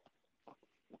underperforming.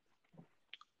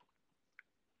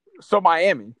 So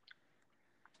Miami.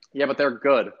 Yeah, but they're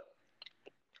good.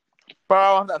 But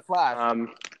I don't have that flash.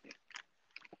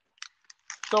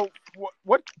 So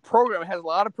what program has a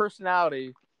lot of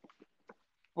personality,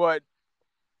 but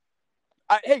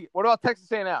hey, what about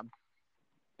Texas A&M?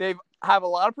 They have a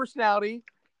lot of personality.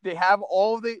 They have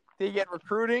they get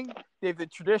recruiting. They have the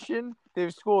tradition. They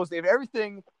have schools. They have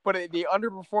everything, but they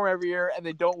underperform every year and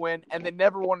they don't win and they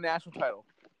never won a national title.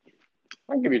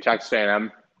 I'll give you Texas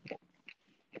A&M.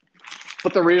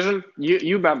 But the reason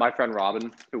you met my friend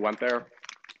Robin who went there.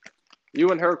 You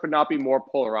and her could not be more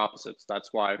polar opposites. That's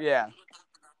why. Yeah.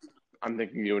 I'm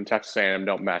thinking you and Texas A&M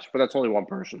don't match, but that's only one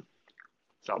person.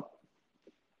 So.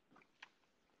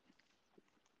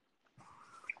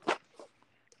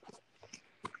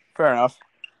 Fair enough.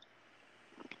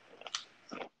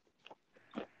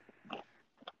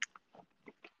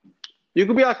 You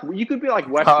could be like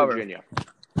West Virginia.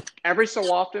 Every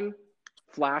so often,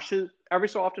 flashes.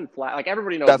 Like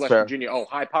everybody knows That's West fair. Virginia. Oh,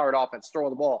 high-powered offense, throw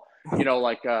the ball. You know,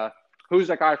 like who's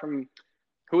that guy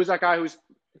who's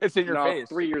It's in your face.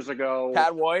 3 years ago?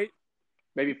 Pat White.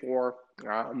 Maybe 4.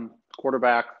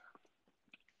 Quarterback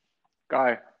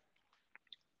guy.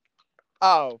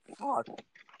 Oh, fuck.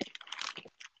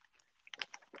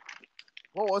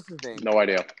 What was his name? No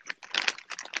idea.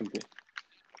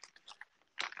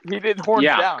 He did horns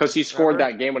down. Yeah, because he scored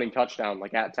remember? that game-winning touchdown,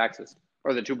 like at Texas,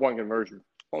 or the 2-point conversion.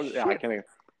 Yeah, I can't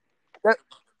think.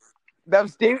 That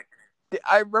was David.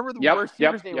 I remember the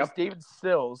receiver's name was David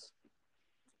Stills.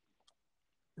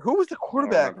 Who was the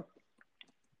quarterback?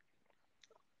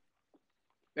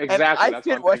 Exactly. And I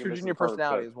fit West Virginia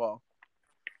personality as well.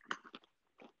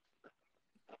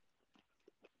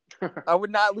 I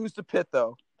would not lose to Pitt,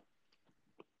 though.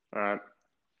 All right.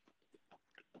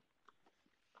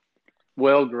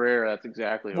 Will Greer, that's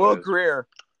exactly who Will it is. Greer.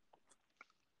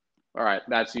 All right,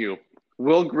 that's you.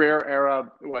 Will Greer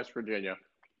era West Virginia.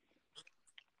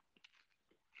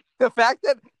 The fact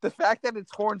that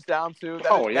it's horns down too.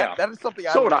 That is something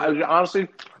I. So honestly,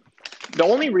 the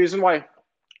only reason why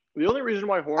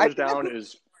horns down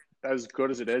is as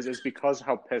good as it is because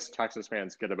how pissed Texas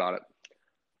fans get about it.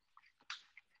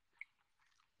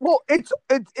 Well, it's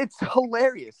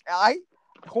hilarious.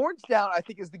 Horns down, I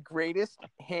think, is the greatest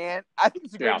hand. I think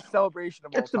it's the greatest celebration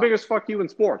of all time. It's the biggest fuck you in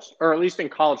sports, or at least in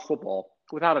college football,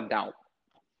 without a doubt.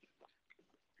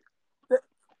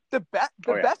 The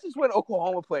best is when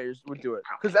Oklahoma players would do it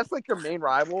because that's like their main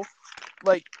rival.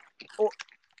 Like,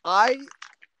 I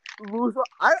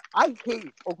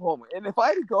hate Oklahoma, and if I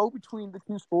had to go between the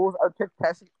two schools, I'd pick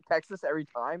Texas every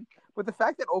time. But the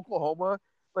fact that Oklahoma,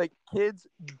 like, kids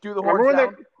do the horns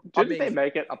down, didn't they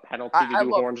make it a penalty to do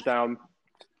horns down?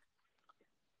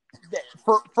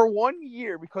 For 1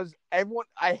 year, because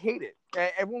I hate it.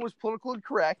 Everyone was politically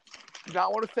correct. Did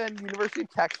not want to offend the University of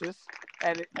Texas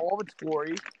and all of its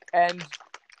glory. And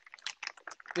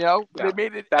they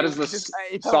made it. That is the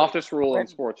softest rule in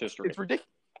sports history. It's ridiculous.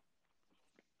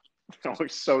 Oh,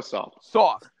 it's so soft.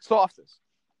 Softest.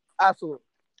 Absolutely.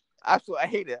 I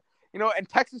hate it. In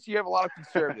Texas, you have a lot of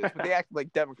conservatives, but they act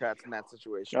like Democrats in that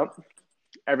situation. Yep.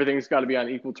 Everything's got to be on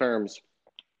equal terms.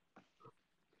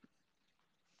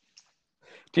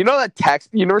 Do you know that the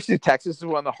University of Texas is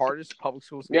one of the hardest public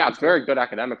schools? Yeah, it's very good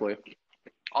academically.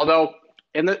 Although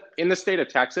in the state of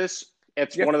Texas,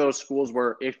 it's one of those schools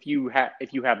where if you have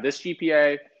this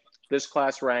GPA, this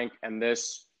class rank, and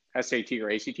this SAT or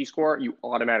ACT score, you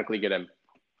automatically get in.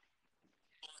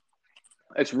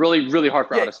 It's really, really hard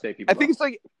for out-of-state people. I think it's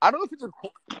like I don't know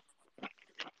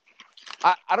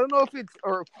if it's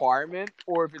a requirement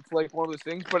or if it's like one of those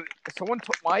things. But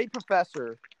my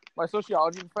professor. My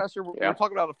sociology professor, we were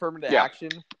talking about affirmative action.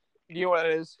 You know what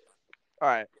it is? All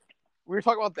right. We were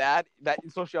talking about that in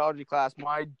sociology class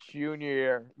my junior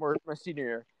year, or my senior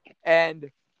year. And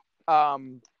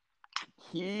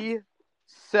he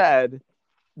said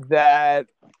that,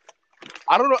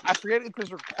 I don't know, I forget if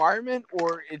it's a requirement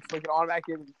or it's like an automatic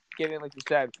get in, like you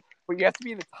said, but you have to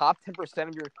be in the top 10%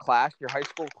 of your class, your high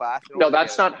school class. No,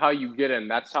 that's not how you get in.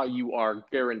 That's how you are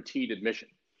guaranteed admission.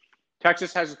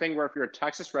 Texas has a thing where if you're a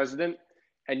Texas resident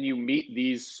and you meet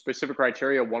these specific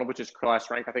criteria, one of which is class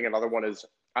rank, I think another one is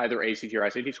either ACT or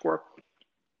SAT score,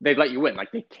 they let you in.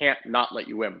 Like, they can't not let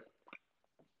you in.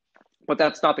 But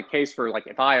that's not the case for, like,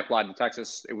 if I applied to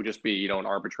Texas, it would just be, an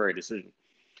arbitrary decision.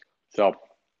 So,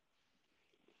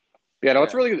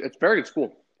 it's really good. It's very good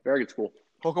school. Very good school.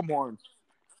 Hook 'em horns.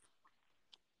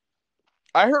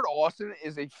 I heard Austin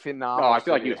is a phenomenal. Oh, I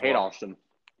feel like you hate Austin.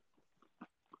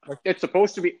 It's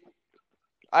supposed to be.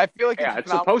 I feel like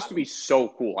it's supposed to be so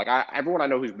cool. Like, everyone I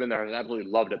know who's been there has absolutely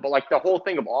loved it. But, like, the whole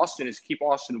thing of Austin is keep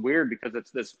Austin weird because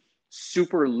it's this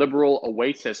super liberal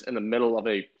oasis in the middle of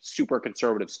a super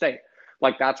conservative state.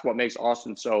 Like, that's what makes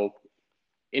Austin so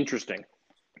interesting,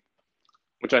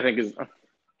 which I think is.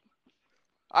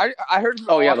 I heard.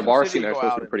 Oh yeah, the bar scene there is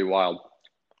supposed to be pretty wild.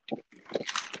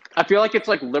 I feel like it's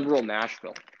like liberal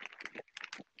Nashville,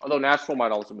 although Nashville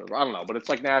might also be. I don't know, but it's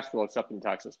like Nashville except in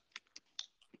Texas.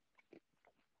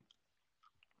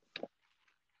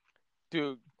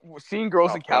 Dude, seeing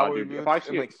girls in cowboy boots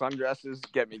and like sundresses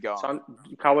get me going.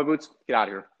 Cowboy boots, get out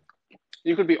of here.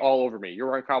 You could be all over me. You're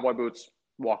wearing cowboy boots.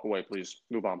 Walk away, please.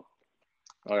 Move on.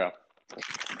 Oh yeah.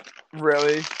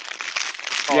 Really?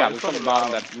 Yeah, there's something about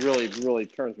him that really, really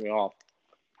turns me off.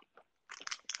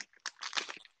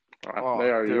 All right,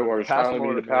 they are yours. I don't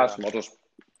even need to pass them. I'll just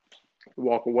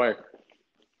walk away.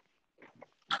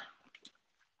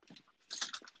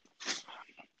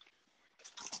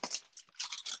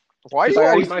 Why are you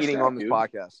always eating on this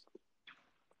podcast?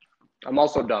 I'm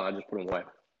also done. I just put them away.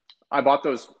 I bought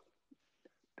those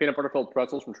peanut butter filled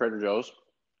pretzels from Trader Joe's.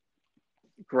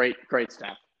 Great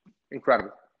staff.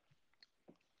 Incredible.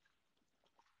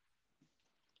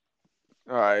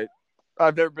 All right.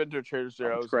 I've never been to a Trader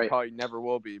Joe's. Probably never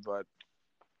will be, but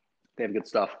they have good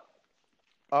stuff.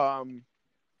 Let's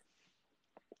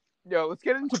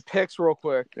get into picks real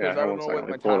quick because I don't know what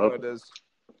my time limit is.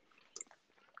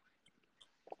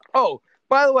 Oh,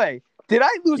 by the way, did I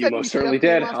lose? You most certainly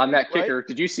did on that kicker. Right?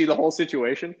 Did you see the whole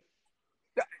situation?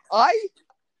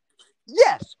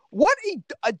 Yes. What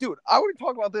a dude! I want to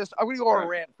talk about this. I'm going to go on a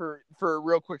rant for a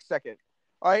real quick second.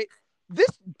 All right, this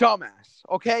dumbass.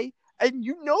 Okay. And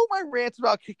my rants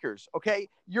about kickers, okay?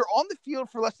 You're on the field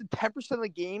for less than 10% of the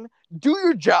game. Do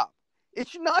your job. It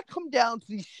should not come down to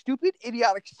these stupid,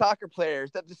 idiotic soccer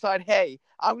players that decide, hey,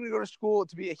 I'm going to go to school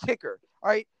to be a kicker,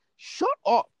 all right? Shut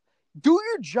up. Do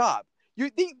your job.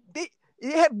 They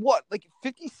had what, like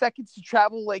 50 seconds to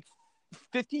travel like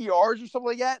 50 yards or something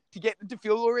like that to get into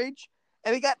field goal range?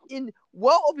 And they got in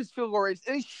well of his field goal range,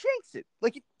 and he shanks it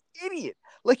like an idiot.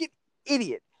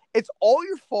 It's all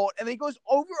your fault, and then he goes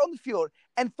over on the field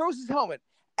and throws his helmet.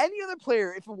 Any other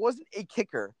player, if it wasn't a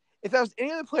kicker, if that was any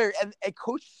other player and a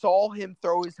coach saw him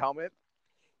throw his helmet,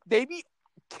 they'd be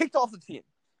kicked off the team.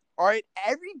 All right?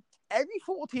 Every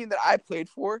football team that I played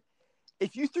for,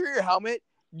 if you threw your helmet,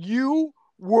 you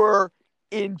were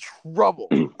in trouble.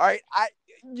 All right?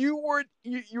 You were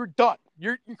done.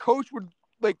 Your coach would,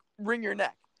 like, wring your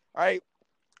neck. All right?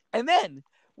 And then,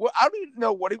 well, I don't even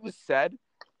know what it was said.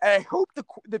 And I hope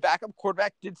the backup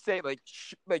quarterback did say like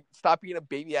stop being a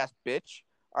baby ass bitch.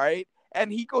 All right,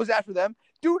 and he goes after them,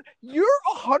 dude. You're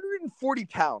 140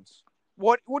 pounds.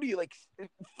 What are you like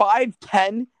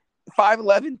 5'10",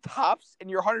 5'11" tops, and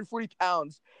you're 140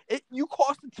 pounds. You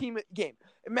cost the team a game.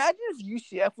 Imagine if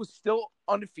UCF was still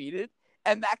undefeated,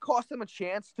 and that cost them a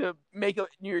chance to make a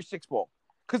New Year's Six bowl.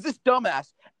 Because this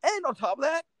dumbass, and on top of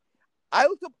that, I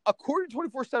looked up, according to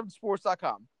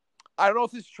 247sports.com, I don't know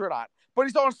if this is true or not, but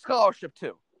he's on scholarship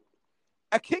too.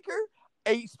 A kicker,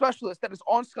 a specialist that is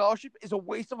on scholarship, is a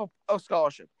waste of a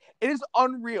scholarship. It is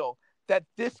unreal that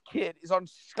this kid is on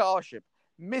scholarship,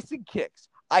 missing kicks.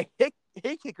 I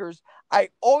hate kickers. I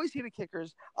always hated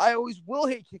kickers. I always will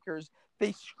hate kickers.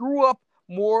 They screw up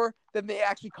more than they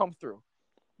actually come through.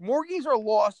 More games are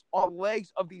lost on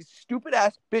legs of these stupid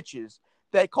ass bitches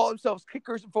that call themselves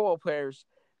kickers and football players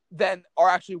than are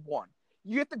actually won.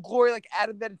 You get the glory like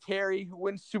Adam Vinatieri, who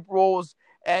wins Super Bowls,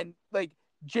 and like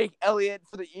Jake Elliott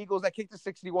for the Eagles that kicked a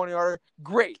 61-yarder.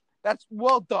 Great. That's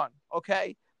well done,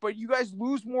 okay? But you guys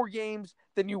lose more games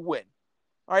than you win.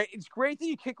 All right? It's great that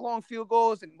you kick long field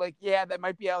goals, and like, yeah, that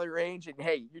might be out of your range, and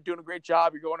hey, you're doing a great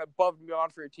job. You're going above and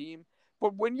beyond for your team.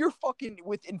 But when you're fucking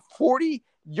within 40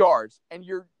 yards and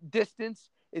your distance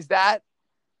is that,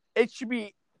 it should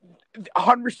be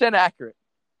 100% accurate.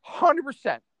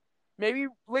 100%. Maybe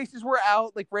laces were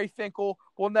out like Ray Finkel.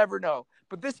 We'll never know.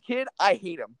 But this kid, I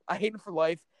hate him. I hate him for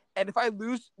life. And if I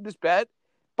lose this bet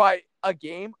by a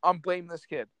game, I'm blaming this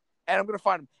kid. And I'm going to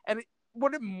find him. And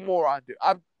what a moron, dude.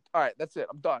 All right, that's it.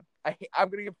 I'm done. I'm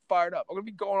going to get fired up. I'm going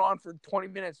to be going on for 20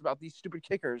 minutes about these stupid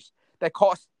kickers that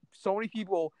cost so many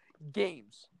people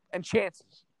games and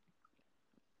chances.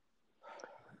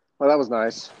 Well, that was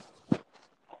nice.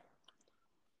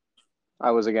 I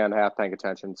was, again, half paying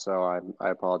attention, so I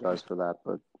apologize for that.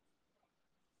 But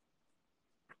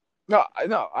No, I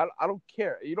don't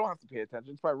care. You don't have to pay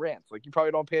attention. It's my rants. Like, you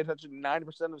probably don't pay attention to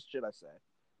 90% of the shit I say.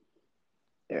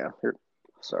 yeah, here.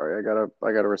 Sorry, I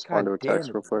gotta respond to a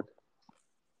text real quick.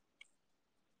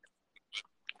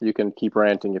 You can keep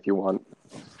ranting if you want.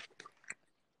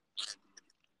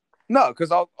 No,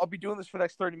 because I'll be doing this for the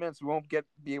next 30 minutes. We won't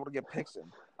be able to get picks in.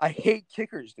 I hate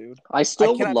kickers, dude. I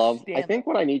still would love. stand I think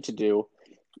what I need to do,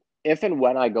 if and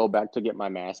when I go back to get my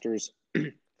master's,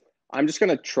 I'm just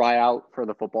gonna try out for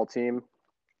the football team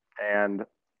and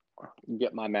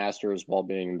get my master's while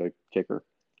being the kicker.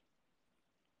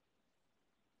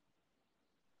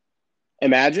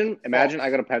 Imagine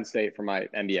I go to Penn State for my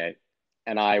MBA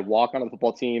and I walk onto the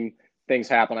football team, things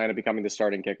happen, I end up becoming the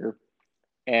starting kicker.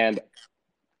 And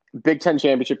Big Ten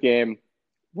championship game,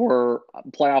 we're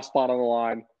playoff spot on the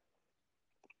line,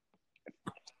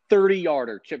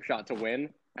 30-yarder chip shot to win,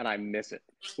 and I miss it.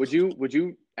 Would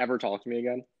you ever talk to me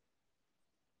again?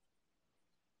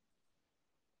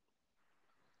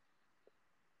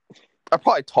 I'd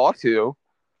probably talk to you,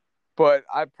 but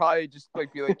I'd probably just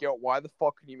like be like, yo, why the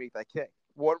fuck can you make that kick?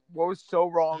 What was so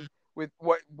wrong with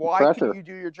what? Why Pressure. couldn't you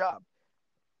do your job?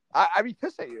 I'd be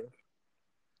pissed at you.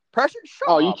 Pressure? Shut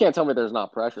Oh, up. you can't tell me there's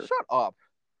not pressure. Shut up.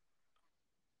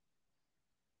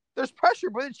 There's pressure,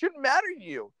 but it shouldn't matter to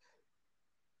you.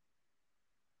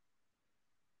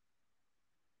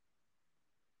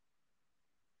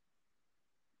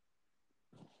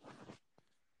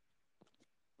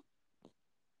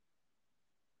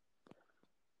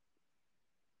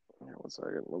 One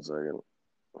second.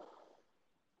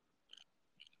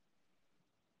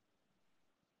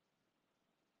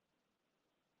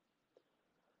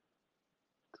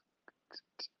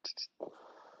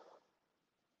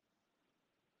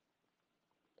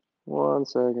 One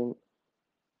second.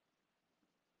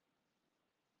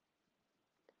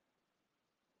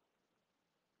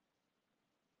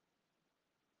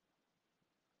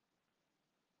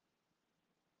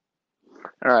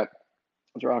 All right,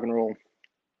 let's rock and roll.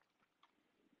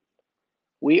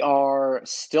 We are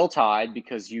still tied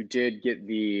because you did get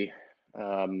the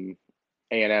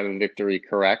A&M victory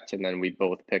correct, and then we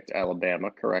both picked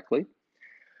Alabama correctly.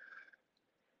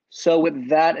 So with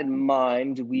that in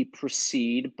mind, we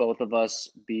proceed, both of us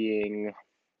being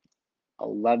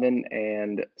 11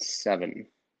 and 7.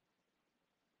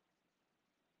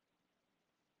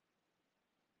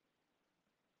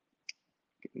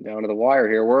 Getting down to the wire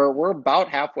here. We're about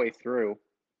halfway through.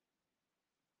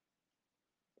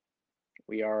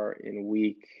 We are in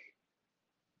week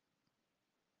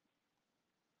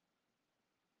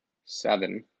 7.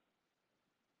 Can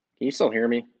you still hear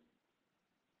me?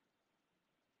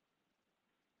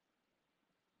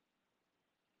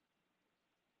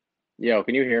 Yo,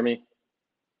 can you hear me?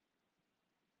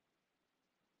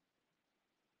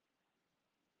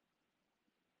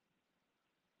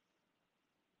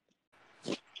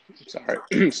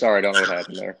 Sorry. Sorry, I don't know what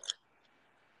happened there.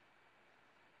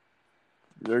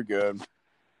 You're good. Do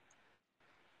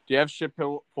you have shit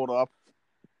pulled up?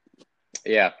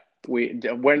 Yeah. When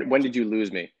did you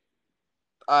lose me?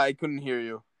 I couldn't hear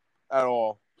you at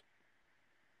all.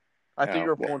 I think Oh, you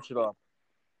were well, pulling shit up.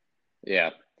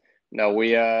 yeah. No,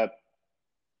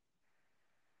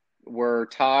 we're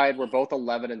tied. We're both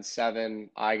 11-7.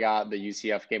 I got the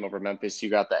UCF game over Memphis. You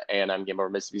got the A&M game over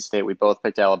Mississippi State. We both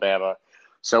picked Alabama.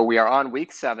 So we are on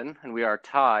week 7, and we are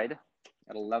tied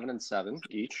at 11-7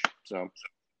 each. So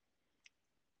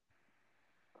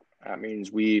that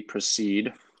means we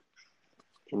proceed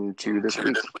into this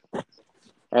week.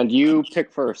 And you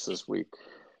pick first this week.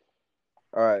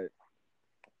 All right.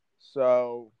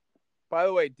 So, by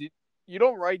the way, you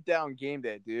don't write down game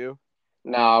day, do you?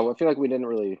 No, I feel like we didn't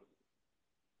really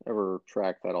ever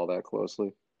track that all that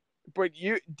closely. But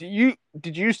did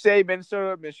you say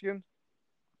Minnesota, Michigan?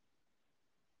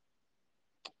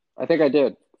 I think I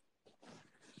did.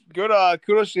 Good.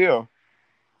 Kudos to you.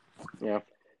 Yeah.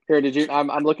 Here, did you? I'm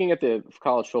looking at the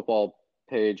college football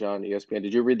page on ESPN.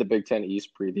 Did you read the Big Ten East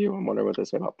preview? I'm wondering what they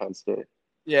say about Penn State.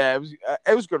 Yeah, it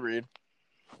was a good read.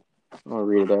 I'll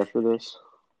read it after this.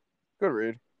 Good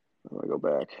read. I'm gonna go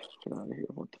back. Get out of here.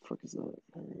 What the fuck is that?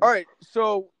 All right.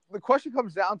 So the question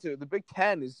comes down to the Big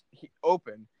Ten is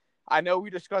open. I know we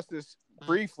discussed this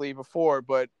briefly before,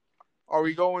 but are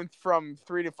we going from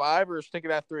 3 to 5 or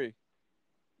sticking at 3?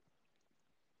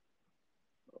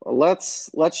 Let's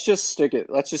just stick it.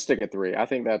 Let's just stick at 3. I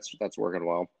think that's working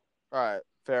well. All right,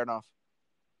 fair enough.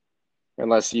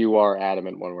 Unless you are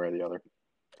adamant one way or the other.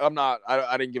 I'm not.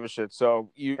 I didn't give a shit. So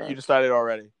you decided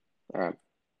already. All right.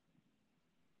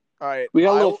 All right. We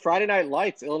got a little Friday Night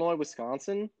Lights. Illinois,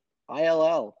 Wisconsin.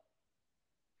 ILL.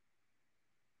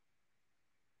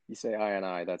 You say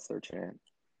INI. That's their chant.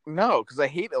 No, because I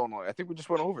hate Illinois. I think we just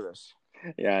went over this.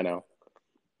 Yeah, I know.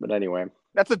 But anyway.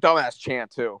 That's a dumbass chant,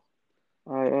 too.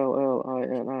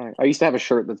 ILLINI. I used to have a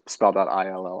shirt that spelled out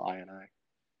ILLINI.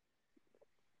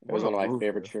 It was one of my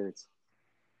favorite shirts.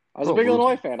 I was a big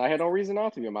Illinois fan. I had no reason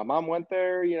not to be. My mom went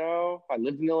there, I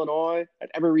lived in Illinois. I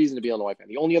had every reason to be an Illinois fan.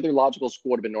 The only other logical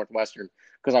school would have been Northwestern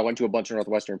because I went to a bunch of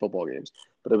Northwestern football games.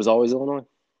 But it was always Illinois.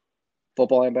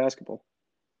 Football and basketball.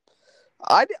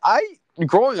 I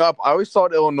growing up, I always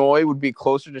thought Illinois would be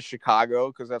closer to Chicago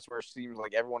because that's where it seems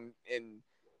like everyone in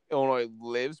Illinois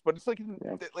lives. But it's like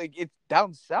it's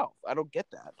down south. I don't get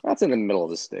that. That's in the middle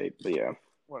of the state, but yeah.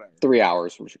 Whatever. 3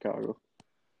 hours from Chicago.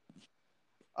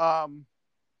 All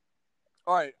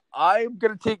right, I'm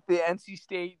gonna take the NC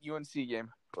State UNC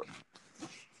game.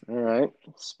 All right.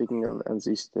 Speaking of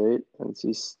NC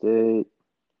State,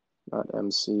 not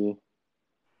MC.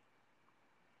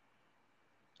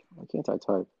 Why can't I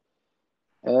type?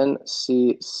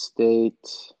 NC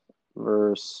State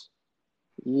versus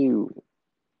UNC.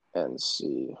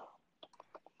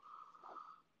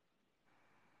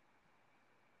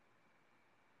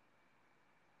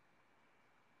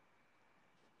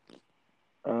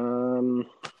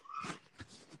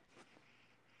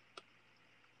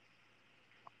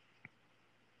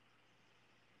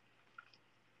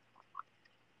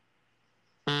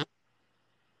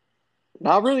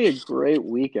 Not really a great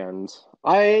weekend.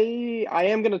 I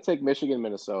am going to take Michigan,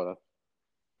 Minnesota.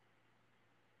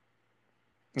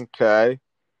 Okay.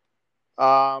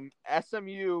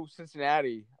 SMU,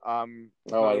 Cincinnati. I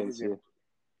didn't see it.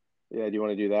 Yeah, do you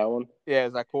want to do that one? Yeah,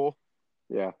 is that cool?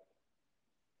 Yeah.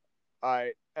 All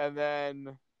right, and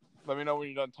then let me know when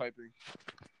you're done typing.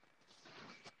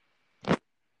 All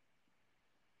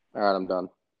right, I'm done.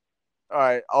 All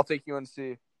right, I'll take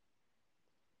UNC.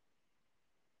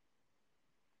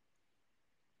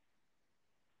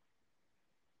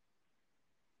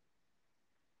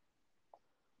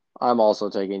 I'm also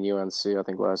taking UNC. I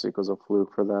think last week was a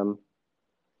fluke for them.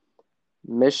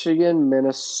 Michigan,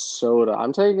 Minnesota.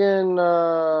 I'm taking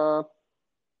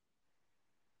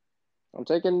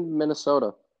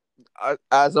Minnesota.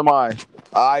 As am I.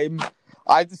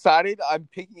 I decided I'm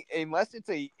picking, unless it's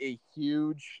a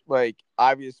huge,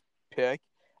 obvious pick,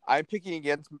 I'm picking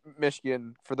against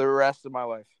Michigan for the rest of my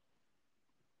life.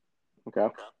 Okay.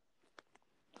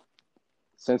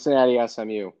 Cincinnati,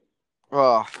 SMU.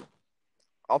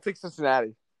 I'll take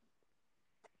Cincinnati.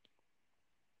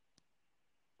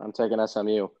 I'm taking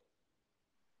SMU.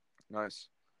 Nice.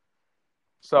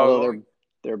 So although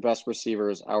their best receiver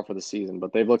is out for the season,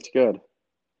 but they've looked good.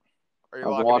 Are you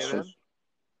locking it in?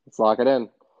 Let's lock it in.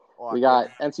 We got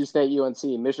NC State, UNC,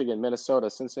 Michigan, Minnesota,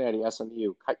 Cincinnati,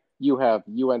 SMU. You have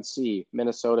UNC,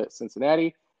 Minnesota,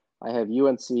 Cincinnati. I have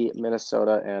UNC,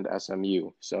 Minnesota, and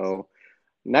SMU. So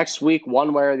next week,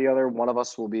 one way or the other, one of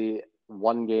us will be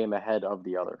one game ahead of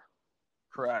the other.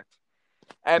 Correct.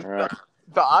 And All right.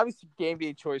 the obvious game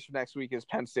day choice for next week is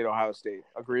Penn State, Ohio State.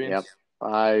 Agreed? Yep.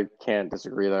 I can't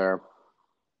disagree there.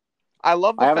 I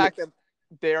love I the haven't. fact that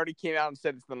they already came out and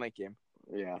said it's the night game.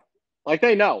 Yeah. Like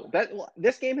they know that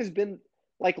this game has been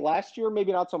like last year,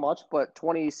 maybe not so much, but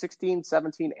 2016,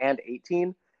 17, and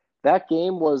 18, that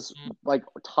game was like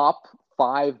top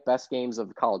 5 best games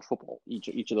of college football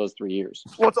each of those 3 years.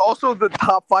 Well, it's also the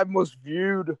top 5 most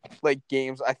viewed like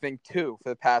games, I think, too, for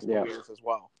the past couple years as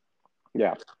well.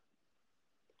 Yeah.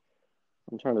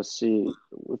 I'm trying to see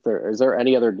if is there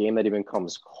any other game that even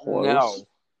comes close? No,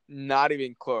 not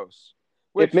even close.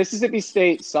 If Mississippi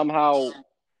State somehow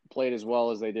played as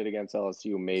well as they did against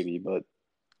LSU, maybe, but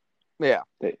yeah,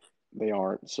 they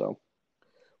aren't. So,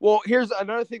 well, here's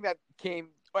another thing that came,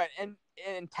 and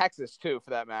in Texas too, for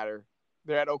that matter.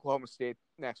 They're at Oklahoma State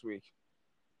next week.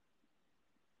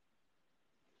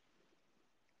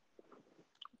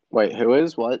 Wait, who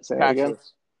is what? Say it again.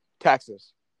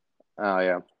 Texas. Oh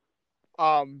yeah.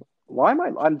 Why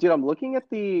am I'm looking at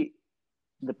the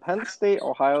Penn State,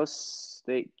 Ohio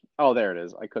State. Oh, there it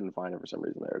is. I couldn't find it for some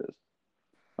reason. There it is.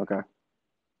 Okay.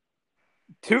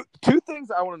 Two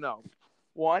things I want to know.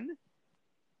 One,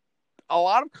 a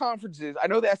lot of conferences, I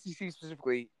know the SEC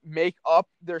specifically, make up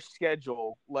their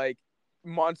schedule like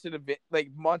months in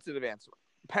advance.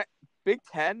 Big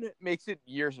Ten makes it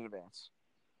years in advance.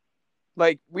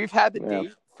 Like we've had the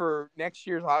date for next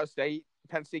year's Ohio State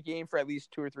Penn State game for at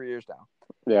least 2 or 3 years now.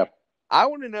 Yeah. I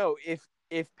want to know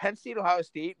if Penn State Ohio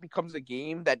State becomes a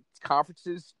game that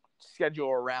conferences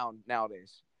schedule around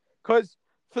nowadays. Because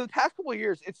for the past couple of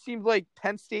years, it seemed like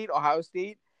Penn State Ohio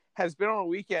State has been on a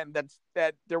weekend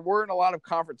that there weren't a lot of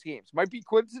conference games. Might be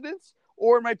coincidence,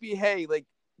 or it might be, hey, like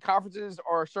conferences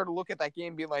are starting to look at that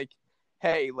game being like,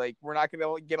 hey, like we're not going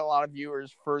to get a lot of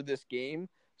viewers for this game,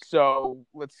 so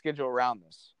let's schedule around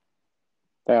this.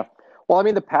 Yeah. Well, I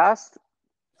mean, the past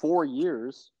 4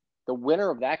 years, the winner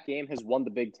of that game has won the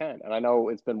Big Ten. And I know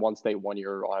it's been one state 1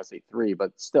 year, Ohio State 3,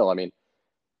 but still, I mean,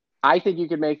 I think you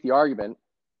could make the argument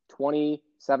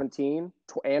 2017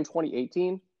 and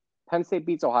 2018, Penn State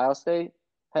beats Ohio State.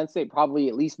 Penn State probably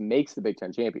at least makes the Big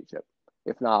Ten championship,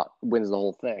 if not wins the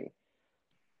whole thing.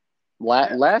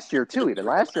 Last year, too, even.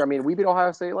 Last year, I mean, we beat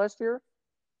Ohio State last year.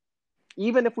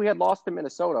 Even if we had lost to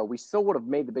Minnesota, we still would have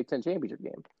made the Big Ten championship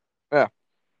game. Yeah.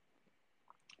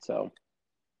 So.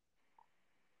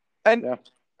 And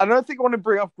another thing I want to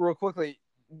bring up real quickly,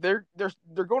 they're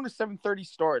going to 7:30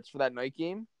 starts for that night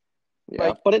game. Yeah,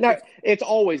 like, but it's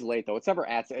always late though. It's never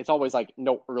it's always like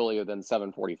no earlier than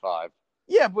 7:45.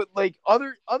 Yeah, but like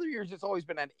other years, it's always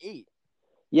been at 8.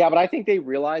 Yeah, but I think they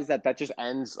realize that just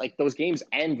ends like those games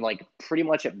end like pretty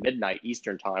much at midnight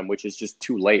Eastern time, which is just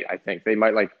too late. I think they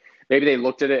might maybe they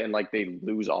looked at it and like they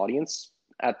lose audience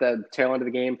at the tail end of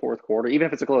the game, fourth quarter. Even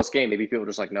if it's a close game, maybe people are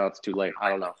just like, no, it's too late. I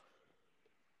don't know.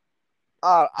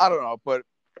 I don't know, but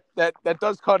that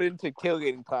does cut into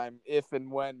tailgating time if and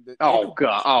when.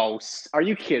 God! Oh, are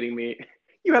you kidding me?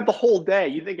 You have the whole day.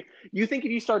 You think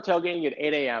if you start tailgating at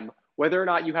 8 a.m., whether or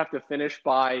not you have to finish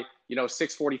by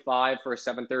 6:45 for a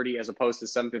 7:30 as opposed to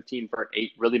 7:15 for an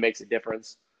 8 really makes a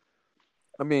difference?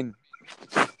 I mean,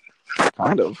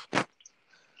 kind of.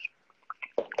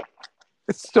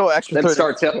 It's still extra.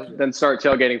 Then start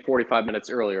tailgating 45 minutes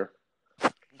earlier.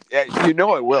 Yeah,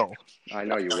 I will. I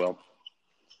know you will.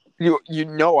 You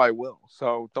know I will.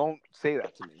 So don't say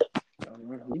that to me.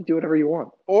 You can do whatever you want.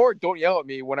 Or don't yell at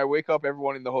me when I wake up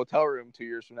everyone in the hotel room 2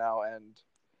 years from now. And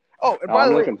by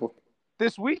the way,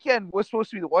 this weekend was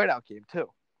supposed to be the whiteout game too.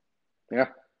 Yeah.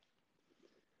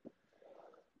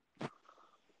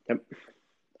 Yep.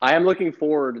 I am looking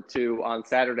forward to on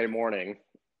Saturday morning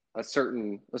a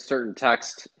certain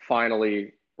text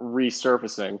finally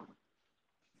resurfacing.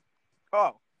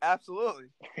 Oh, absolutely.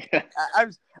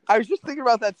 I was just thinking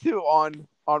about that too on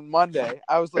Monday.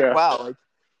 I was like, wow, like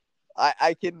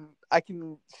I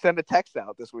can send a text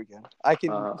out this weekend. I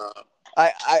can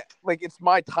I like it's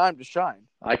my time to shine.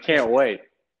 I can't wait.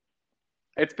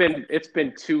 It's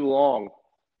been too long.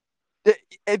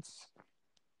 It's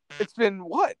been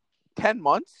what? 10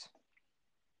 months?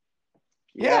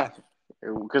 Yeah.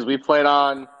 Because we played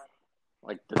on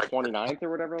like the 29th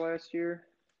or whatever last year.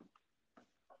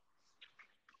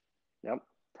 Yep.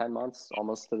 10 months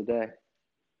almost to the day.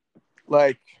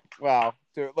 Like, wow.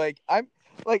 Dude, like I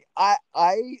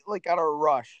got a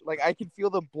rush. Like I can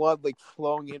feel the blood like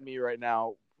flowing in me right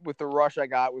now with the rush I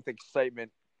got with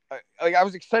excitement. Like I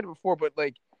was excited before, but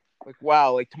like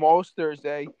wow, like tomorrow's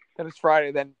Thursday, then it's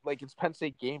Friday, then like it's Penn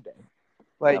State game day.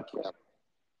 Like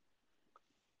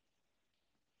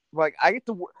like I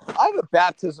have a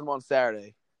baptism on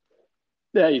Saturday.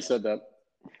 Yeah, you said that.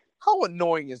 How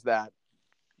annoying is that?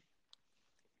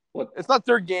 What? It's not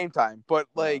their game time, but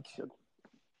like,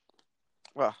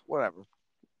 well, whatever.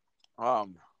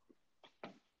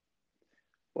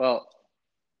 Well,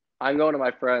 I'm going to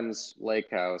my friend's lake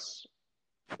house,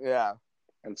 Yeah.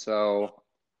 and so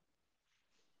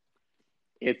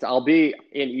I'll be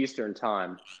in Eastern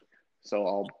time, so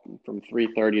I'll from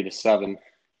 3:30 to 7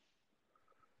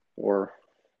 or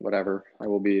whatever. I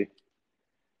will be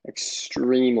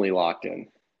extremely locked in.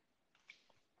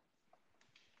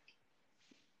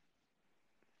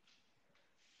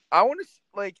 I want to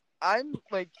like. I'm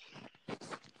like.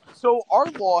 So our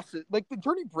losses, like the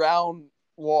Journey Brown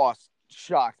loss,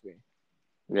 shocked me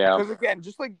Yeah. because again,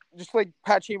 just like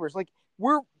Pat Chambers, like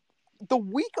we're the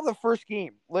week of the first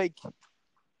game, like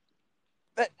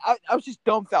that. I was just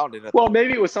dumbfounded. Well,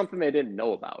 maybe it was something they didn't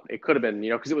know about. It could have been,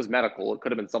 because it was medical. It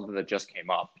could have been something that just came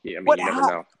up. Yeah, I mean, you never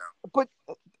know. But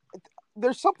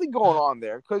there's something going on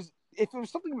there because if it was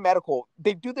something medical,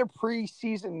 they do their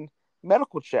preseason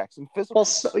medical checks and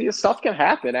physicals. Well, stuff can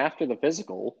happen after the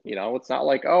physical. It's not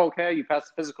like, oh, okay, you passed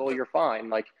the physical, you're fine.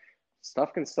 Like,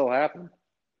 stuff can still happen.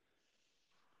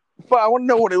 But I want to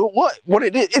know what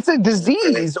it is. It's a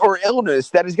disease or illness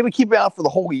that is going to keep him out for the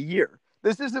whole year.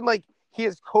 This isn't like he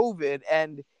has COVID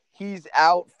and he's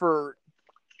out for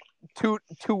two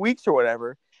weeks or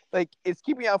whatever. Like, it's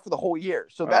keeping out for the whole year.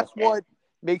 So that's what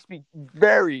makes me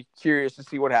very curious to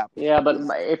see what happens. Yeah, but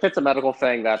if it's a medical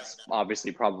thing, that's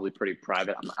obviously probably pretty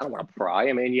private. I don't want to pry.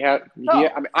 I mean,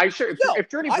 if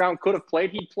Journey Brown could have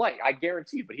played, he'd play. I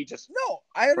guarantee you, but he just... No,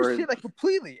 I understand that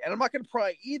completely, and I'm not going to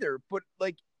pry either, but,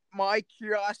 like, my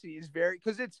curiosity is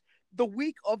because it's the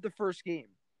week of the first game.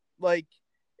 Like,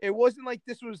 it wasn't like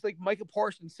this was, like, Micah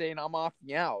Parsons saying, I'm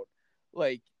opting out.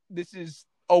 Like, this is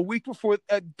a week before,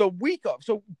 the week of,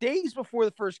 so days before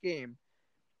the first game,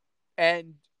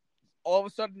 and all of a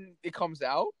sudden it comes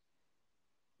out.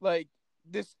 Like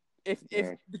this, if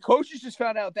the coaches just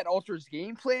found out, that alters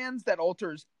game plans, that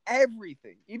alters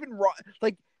everything, even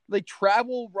like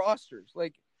travel rosters.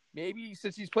 Like maybe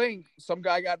since he's playing, some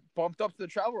guy got bumped up to the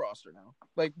travel roster now.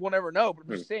 Like we'll never know, but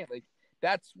I'm just saying, like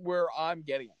that's where I'm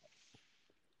getting at.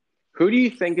 Who do you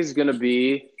think is going to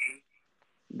be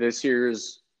this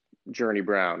year's Journey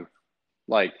Brown?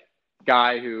 Like,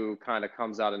 guy who kind of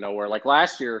comes out of nowhere, like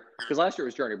last year, because last year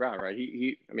was Journey Brown, right?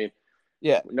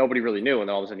 Nobody really knew, and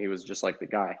then all of a sudden he was just like the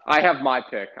guy. I have my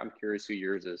pick. I'm curious who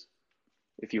yours is,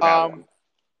 if you have one.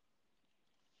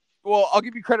 Well, I'll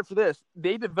give you credit for this.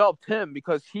 They developed him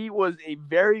because he was a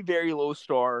very, very low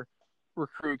star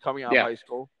recruit coming out of high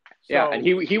school. So, yeah, and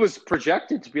he was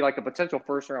projected to be like a potential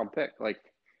first round pick. Like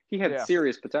he had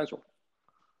serious potential.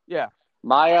 Yeah.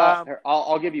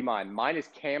 I'll give you mine. Mine is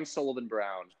Cam Sullivan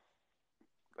Brown.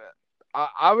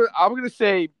 I'm going to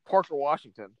say Parker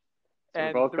Washington. So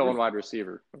we're both going wide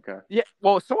receiver. Okay. Yeah.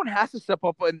 Well, someone has to step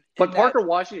up. But Parker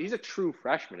Washington, he's a true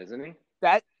freshman, isn't he?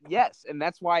 Yes, and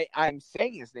that's why I'm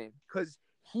saying his name, because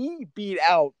he beat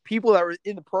out people that were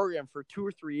in the program for 2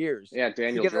 or 3 years. Yeah,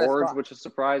 Daniel George, which is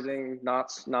surprising,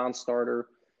 not non-starter.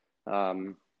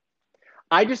 So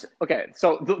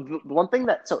the one thing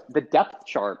the depth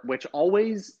chart, which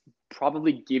always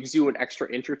probably gives you an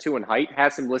extra inch or two in height,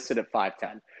 has him listed at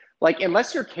 5'10". Like,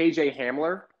 unless you're KJ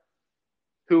Hamler,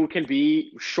 who can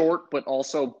be short, but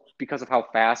also because of how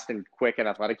fast and quick and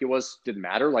athletic he was, didn't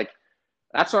matter. Like,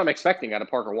 that's what I'm expecting out of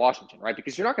Parker Washington, right?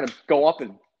 Because you're not going to go up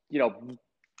and,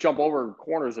 jump over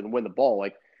corners and win the ball.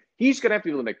 Like, he's going to have to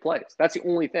be able to make plays. That's the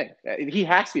only thing. He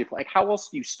has to be. Like, how else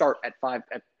do you start at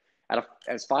 5'10"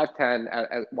 as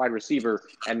wide receiver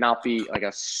and not be like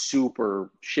a super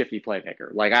shifty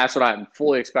playmaker? Like, that's what I'm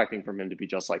fully expecting from him, to be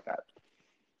just like that.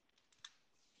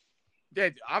 Yeah,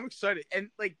 I'm excited. And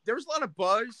like there was a lot of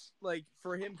buzz like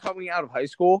for him coming out of high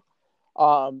school.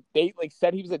 They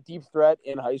said he was a deep threat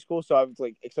in high school, so I was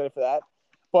excited for that.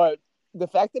 But the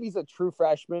fact that he's a true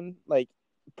freshman,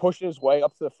 pushing his way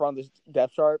up to the front of the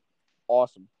depth chart,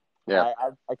 awesome. Yeah.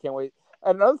 I can't wait.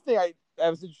 Another thing I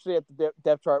was interested at the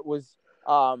depth chart was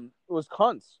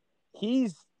Kuntz.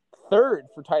 He's third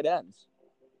for tight ends.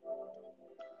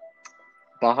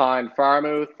 Behind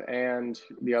Freiermuth and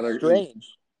the other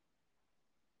Strange.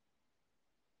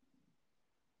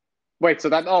 Wait,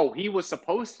 so he was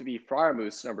supposed to be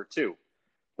Freiermuth's number 2,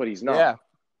 but he's not.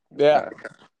 Yeah.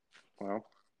 Okay. Well.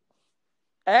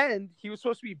 And he was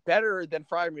supposed to be better than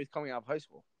Freiermuth coming out of high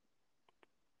school.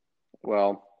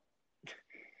 Well,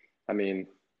 I mean,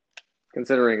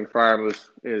 considering Freiermuth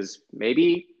is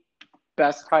maybe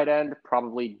best tight end,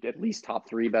 probably at least top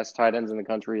 3 best tight ends in the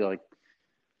country,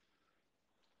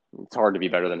 it's hard to be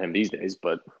better than him these days,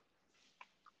 but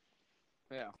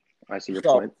yeah, I see your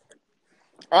point.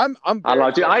 I'm I don't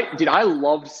know, dude. very I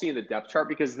loved seeing the depth chart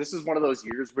because this is one of those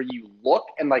years where you look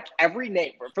and like every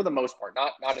name, for the most part,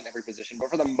 not in every position, but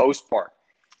for the most part,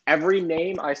 every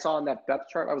name I saw in that depth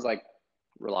chart, I was like,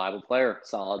 reliable player,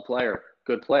 solid player,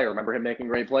 good player. Remember him making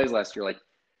great plays last year. Like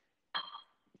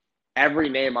every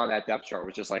name on that depth chart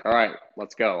was just like, all right,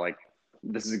 let's go. Like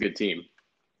this is a good team.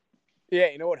 Yeah,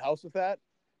 you know what helps with that?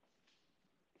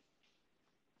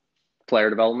 Player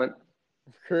development.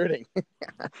 Recruiting.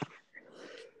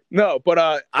 No, but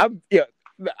I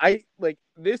like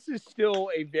this is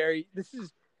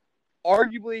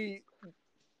arguably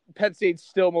Penn State's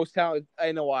still most talented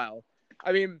in a while.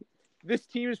 I mean, this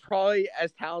team is probably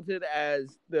as talented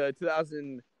as the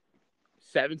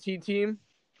 2017 team.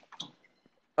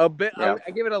 A bit, Yeah.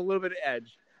 I give it a little bit of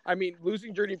edge. I mean,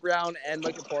 losing Journey Brown and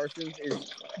Micah Parsons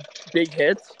is big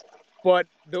hits, but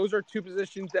those are two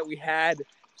positions that we had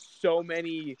so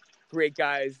many great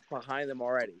guys behind them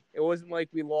already. It wasn't like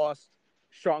we lost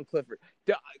Sean Clifford.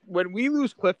 When we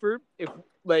lose Clifford,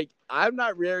 I'm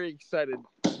not very excited.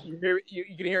 You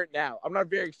can hear it now. I'm not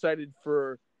very excited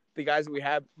for the guys that we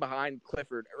have behind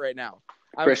Clifford right now.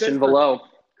 Christian Velow.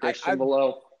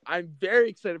 I'm very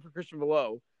excited for Christian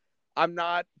Velow. I'm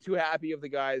not too happy of the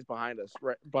guys behind us,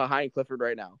 behind Clifford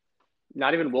right now.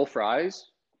 Not even Will Fries?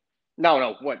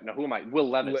 No. What? No, who am I? Will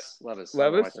Levis. Levis.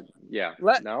 Yeah.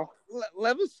 No?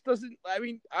 Levis doesn't – I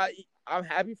mean, I'm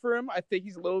happy for him. I think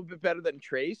he's a little bit better than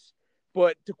Trace.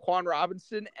 But Daquan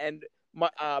Robinson and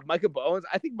Micah Bowens,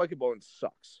 I think Micah Bowens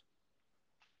sucks.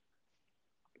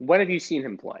 When have you seen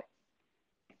him play?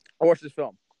 I watched his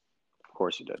film. Of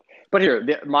course you did. But here,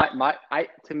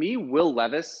 to me, Will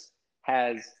Levis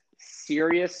has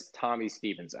serious Tommy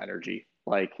Stevens energy.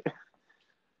 Like –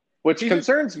 which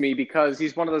concerns me because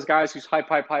he's one of those guys who's hype.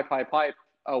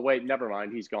 Oh, wait, never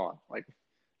mind. He's gone. Like,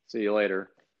 see you later.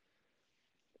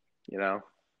 You know?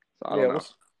 So I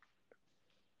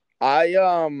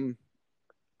don't know.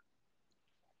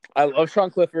 I love Sean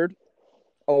Clifford.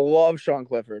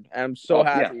 And I'm so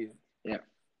happy. Yeah.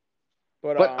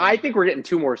 But I think we're getting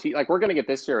two more seats. Like, we're going to get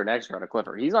this year or next year out of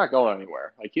Clifford. He's not going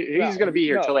anywhere. Like, he's going to be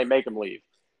here until they make him leave.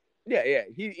 Yeah.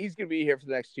 He's going to be here for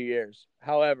the next 2 years.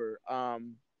 However,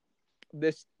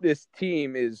 this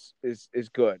team is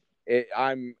good.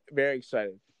 I'm very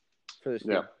excited for this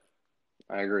team. Yeah,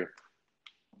 I agree.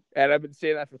 And I've been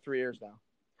saying that for 3 years now.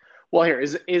 Well, here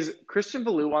is Christian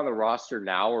Velow on the roster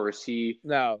now, or is he?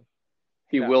 No,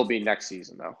 he will be next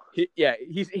season though. He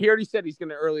already said he's going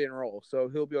to early enroll, so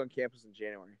he'll be on campus in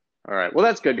January. All right. Well,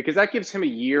 that's good because that gives him a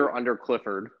year under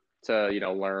Clifford to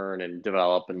learn and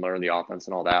develop and learn the offense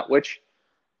and all that, which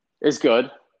is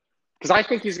good. Because I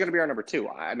think he's going to be our number 2.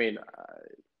 I mean,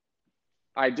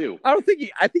 I do. I don't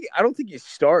think he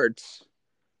starts.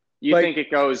 You think it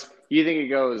goes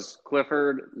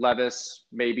Clifford, Levis,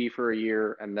 maybe for a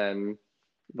year, and then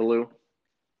Velow?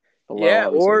 Yeah,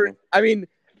 or I mean,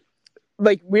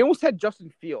 like we almost had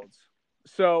Justin Fields.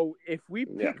 So if we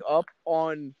pick up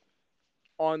on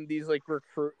these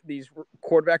these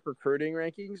quarterback recruiting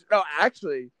rankings, no,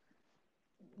 actually.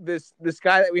 This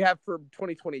guy that we have for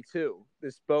 2022,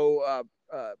 this Bo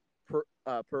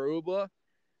Perubla.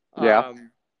 Yeah.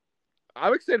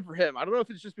 I'm excited for him. I don't know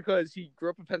if it's just because he grew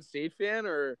up a Penn State fan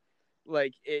or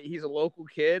he's a local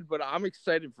kid, but I'm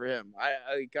excited for him.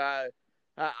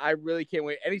 I really can't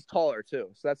wait. And he's taller too.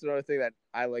 So that's another thing that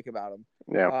I like about him.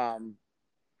 Yeah.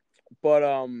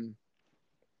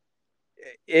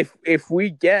 If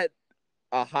we get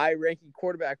a high ranking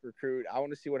quarterback recruit, I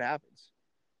want to see what happens.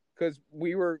 Because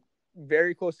we were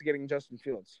very close to getting Justin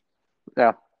Fields.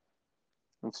 Yeah,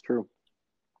 that's true.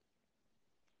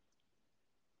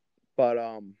 But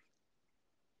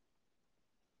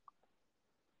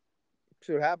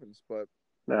see what happens. But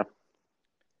yeah,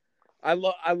 I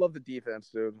love the defense,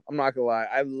 dude. I'm not gonna lie,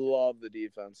 I love the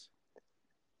defense.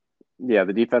 Yeah,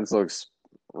 the defense looks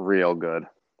real good.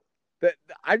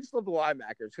 I just love the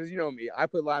linebackers because you know me, I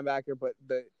play linebacker, but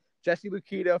the Jesse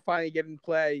Lukita finally getting to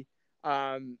play.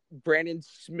 Brandon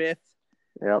Smith.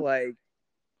 Yeah. Like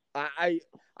I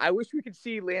wish we could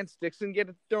see Lance Dixon get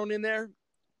thrown in there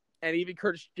and even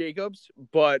Curtis Jacobs,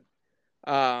 but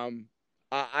I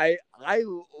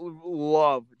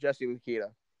love Jesse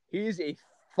Lukita. He's a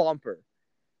thumper.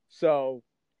 So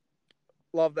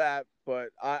love that, but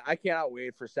I cannot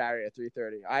wait for Saturday at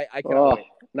 3:30. I cannot wait.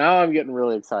 Now I'm getting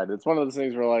really excited. It's one of those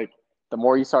things where like the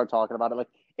more you start talking about it, like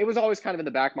it was always kind of in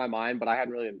the back of my mind, but I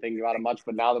hadn't really been thinking about it much.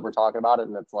 But now that we're talking about it,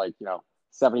 and it's like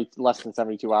less than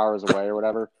 72 hours away or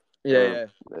whatever. Yeah.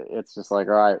 It's just like,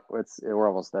 all right, we're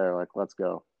almost there. Like, let's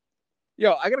go.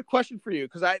 Yo, I got a question for you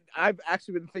because I've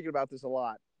actually been thinking about this a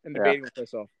lot and debating with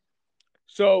myself.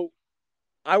 So,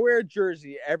 I wear a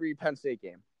jersey every Penn State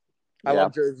game. I Yeah.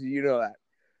 love jersey. You know that.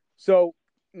 So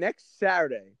next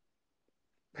Saturday,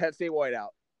 Penn State whiteout,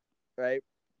 right?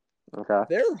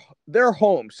 Okay. They're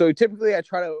home. So typically I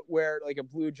try to wear like a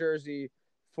blue jersey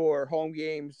for home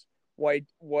games, white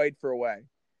for away.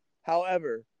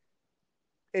 However,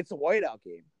 it's a whiteout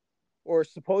game, or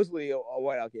supposedly a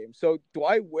whiteout game. So do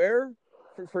I wear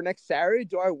for next Saturday?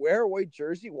 Do I wear a white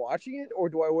jersey watching it, or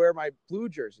do I wear my blue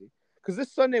jersey? Because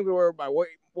this Sunday we wear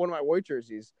one of my white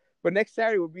jerseys, but next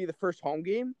Saturday would be the first home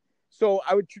game. So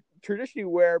I would traditionally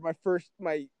wear my first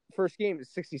game is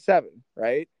 67,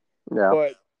 right?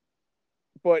 Yeah.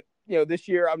 But this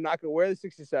year I'm not going to wear the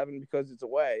 67 because it's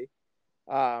away.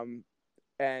 And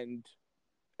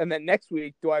then next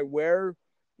week, do I wear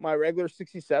my regular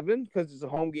 67 because it's a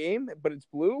home game, but it's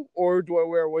blue, or do I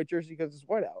wear a white jersey because it's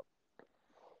whiteout?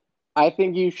 I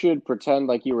think you should pretend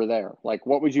like you were there. Like,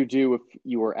 what would you do if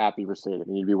you were at Beaver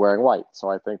Stadium? You'd be wearing white. So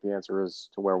I think the answer is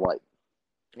to wear white.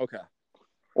 Okay.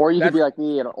 Or you could be like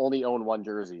me and only own one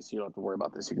jersey, so you don't have to worry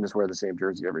about this. You can just wear the same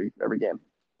jersey every game.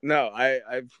 No, I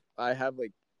have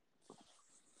like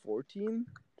 14,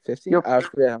 15. You I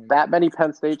forget how many. That many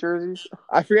Penn State jerseys?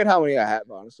 I forget how many I have,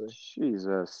 honestly.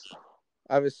 Jesus.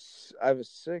 I have a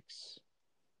 6.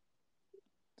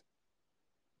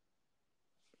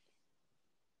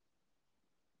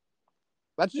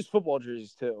 That's just football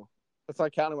jerseys too. That's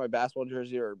not counting my basketball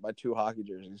jersey or my 2 hockey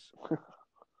jerseys.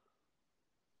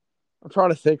 I'm trying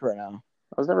to think right now.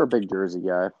 I was never a big jersey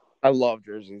guy. I love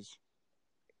jerseys.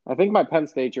 I think my Penn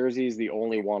State jersey is the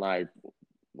only one I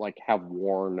have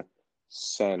worn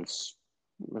since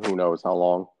who knows how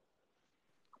long.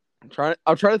 I'm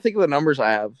trying to think of the numbers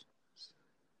I have.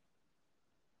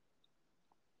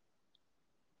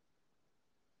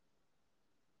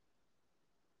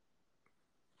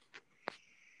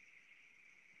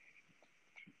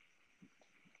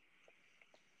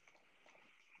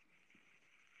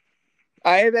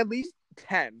 I have at least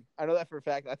 10. I know that for a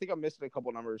fact. I think I'm missing a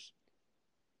couple numbers.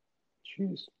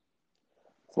 Jeez.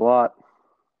 It's a lot.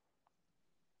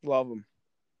 Love them.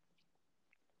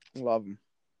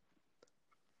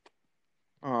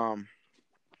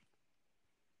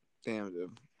 Damn,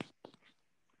 dude.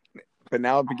 But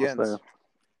now it begins.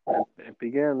 It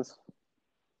begins.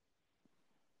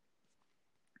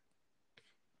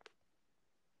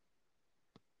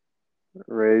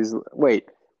 Raise. Wait.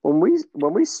 When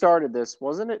we started this,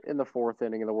 wasn't it in the 4th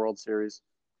inning of the World Series?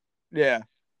 Yeah.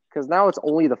 Because now it's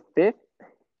only the 5th,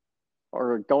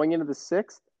 or going into the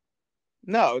 6th.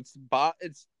 No, it's top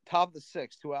of the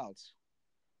 6th, 2 outs.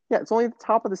 Yeah, it's only the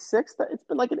top of the 6th. It's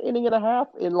been like an inning and a half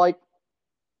in like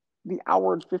the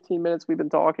hour and 15 minutes we've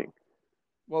been talking.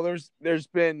 Well, there's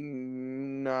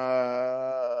been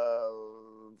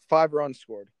 5 runs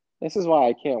scored. This is why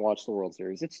I can't watch the World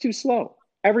Series. It's too slow.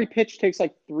 Every pitch takes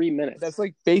like 3 minutes. That's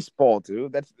like baseball,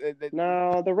 dude.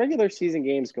 No, the regular season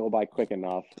games go by quick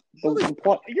enough. You're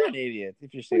an idiot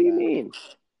if you say What do that. you mean?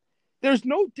 There's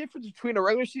no difference between a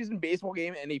regular season baseball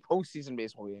game and a postseason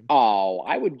baseball game. Oh,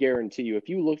 I would guarantee you, if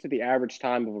you looked at the average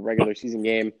time of a regular season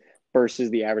game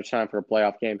versus the average time for a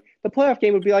playoff game, the playoff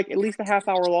game would be like at least a half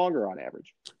hour longer on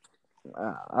average.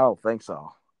 I don't think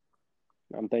so.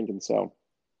 I'm thinking so.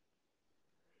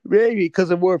 Maybe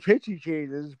because of more pitching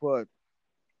changes, but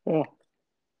yeah.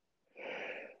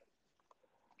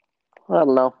 I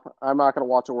don't know. I'm not going to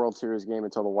watch a World Series game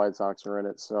until the White Sox are in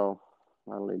it, so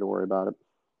I don't need to worry about it.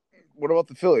 What about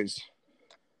the Phillies?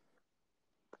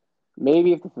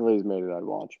 Maybe if the Phillies made it, I'd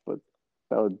watch, but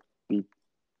that would be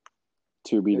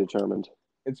to be determined.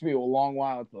 It's going to be a long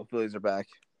while until the Phillies are back.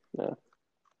 Yeah.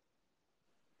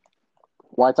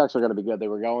 White Sox are going to be good. They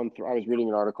were going through. I was reading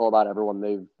an article about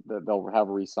everyone they'll have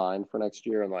re-signed for next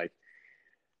year, and like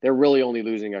they're really only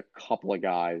losing a couple of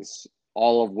guys,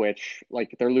 all of which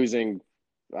like they're losing.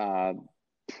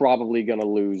 Probably going to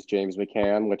lose James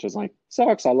McCann, which is like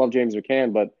sucks. I love James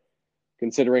McCann, but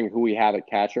considering who we have at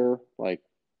catcher, like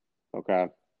okay,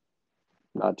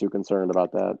 not too concerned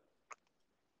about that.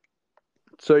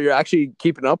 So you're actually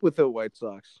keeping up with the White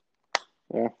Sox?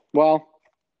 Yeah. Well.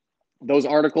 Those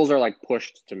articles are like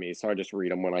pushed to me, so I just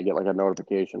read them when I get like a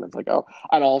notification. It's like, oh,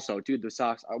 and also, dude, the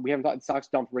Sox. We haven't got the Sox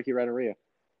dumped Ricky Renteria.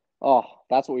 Oh,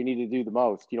 that's what we need to do the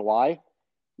most. You know why?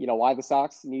 You know why the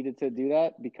Sox needed to do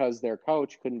that? Because their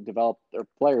coach couldn't develop their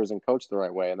players and coach the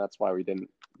right way, and that's why we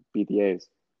didn't beat the A's.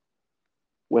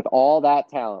 With all that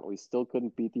talent, we still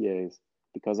couldn't beat the A's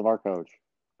because of our coach.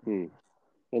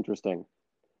 Interesting.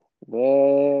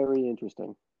 Very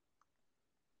interesting.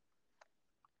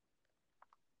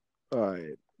 All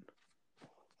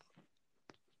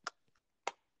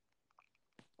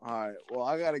right. Well,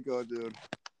 I gotta go, dude.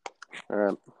 All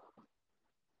right.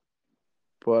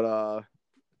 But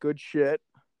good shit.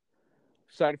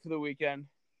 Excited for the weekend.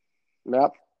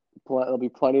 Yep. There'll be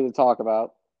plenty to talk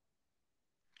about.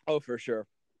 Oh, for sure.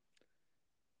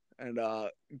 And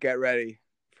get ready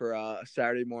for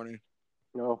Saturday morning.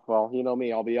 Oh, well, you know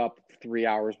me. I'll be up 3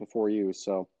 hours before you,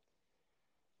 so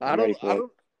I I'm ready don't for it.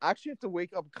 actually have to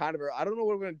wake up kind of early. I don't know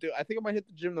what I'm gonna do. I think I might hit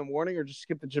the gym in the morning or just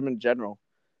skip the gym in general.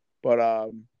 But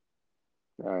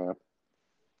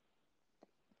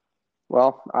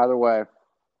Well, either way,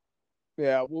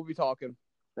 yeah, we'll be talking.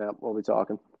 yeah, we'll be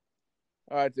talking.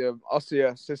 All right, dude. I'll see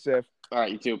ya. Stay safe. All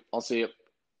right, you too. I'll see you.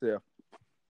 See ya.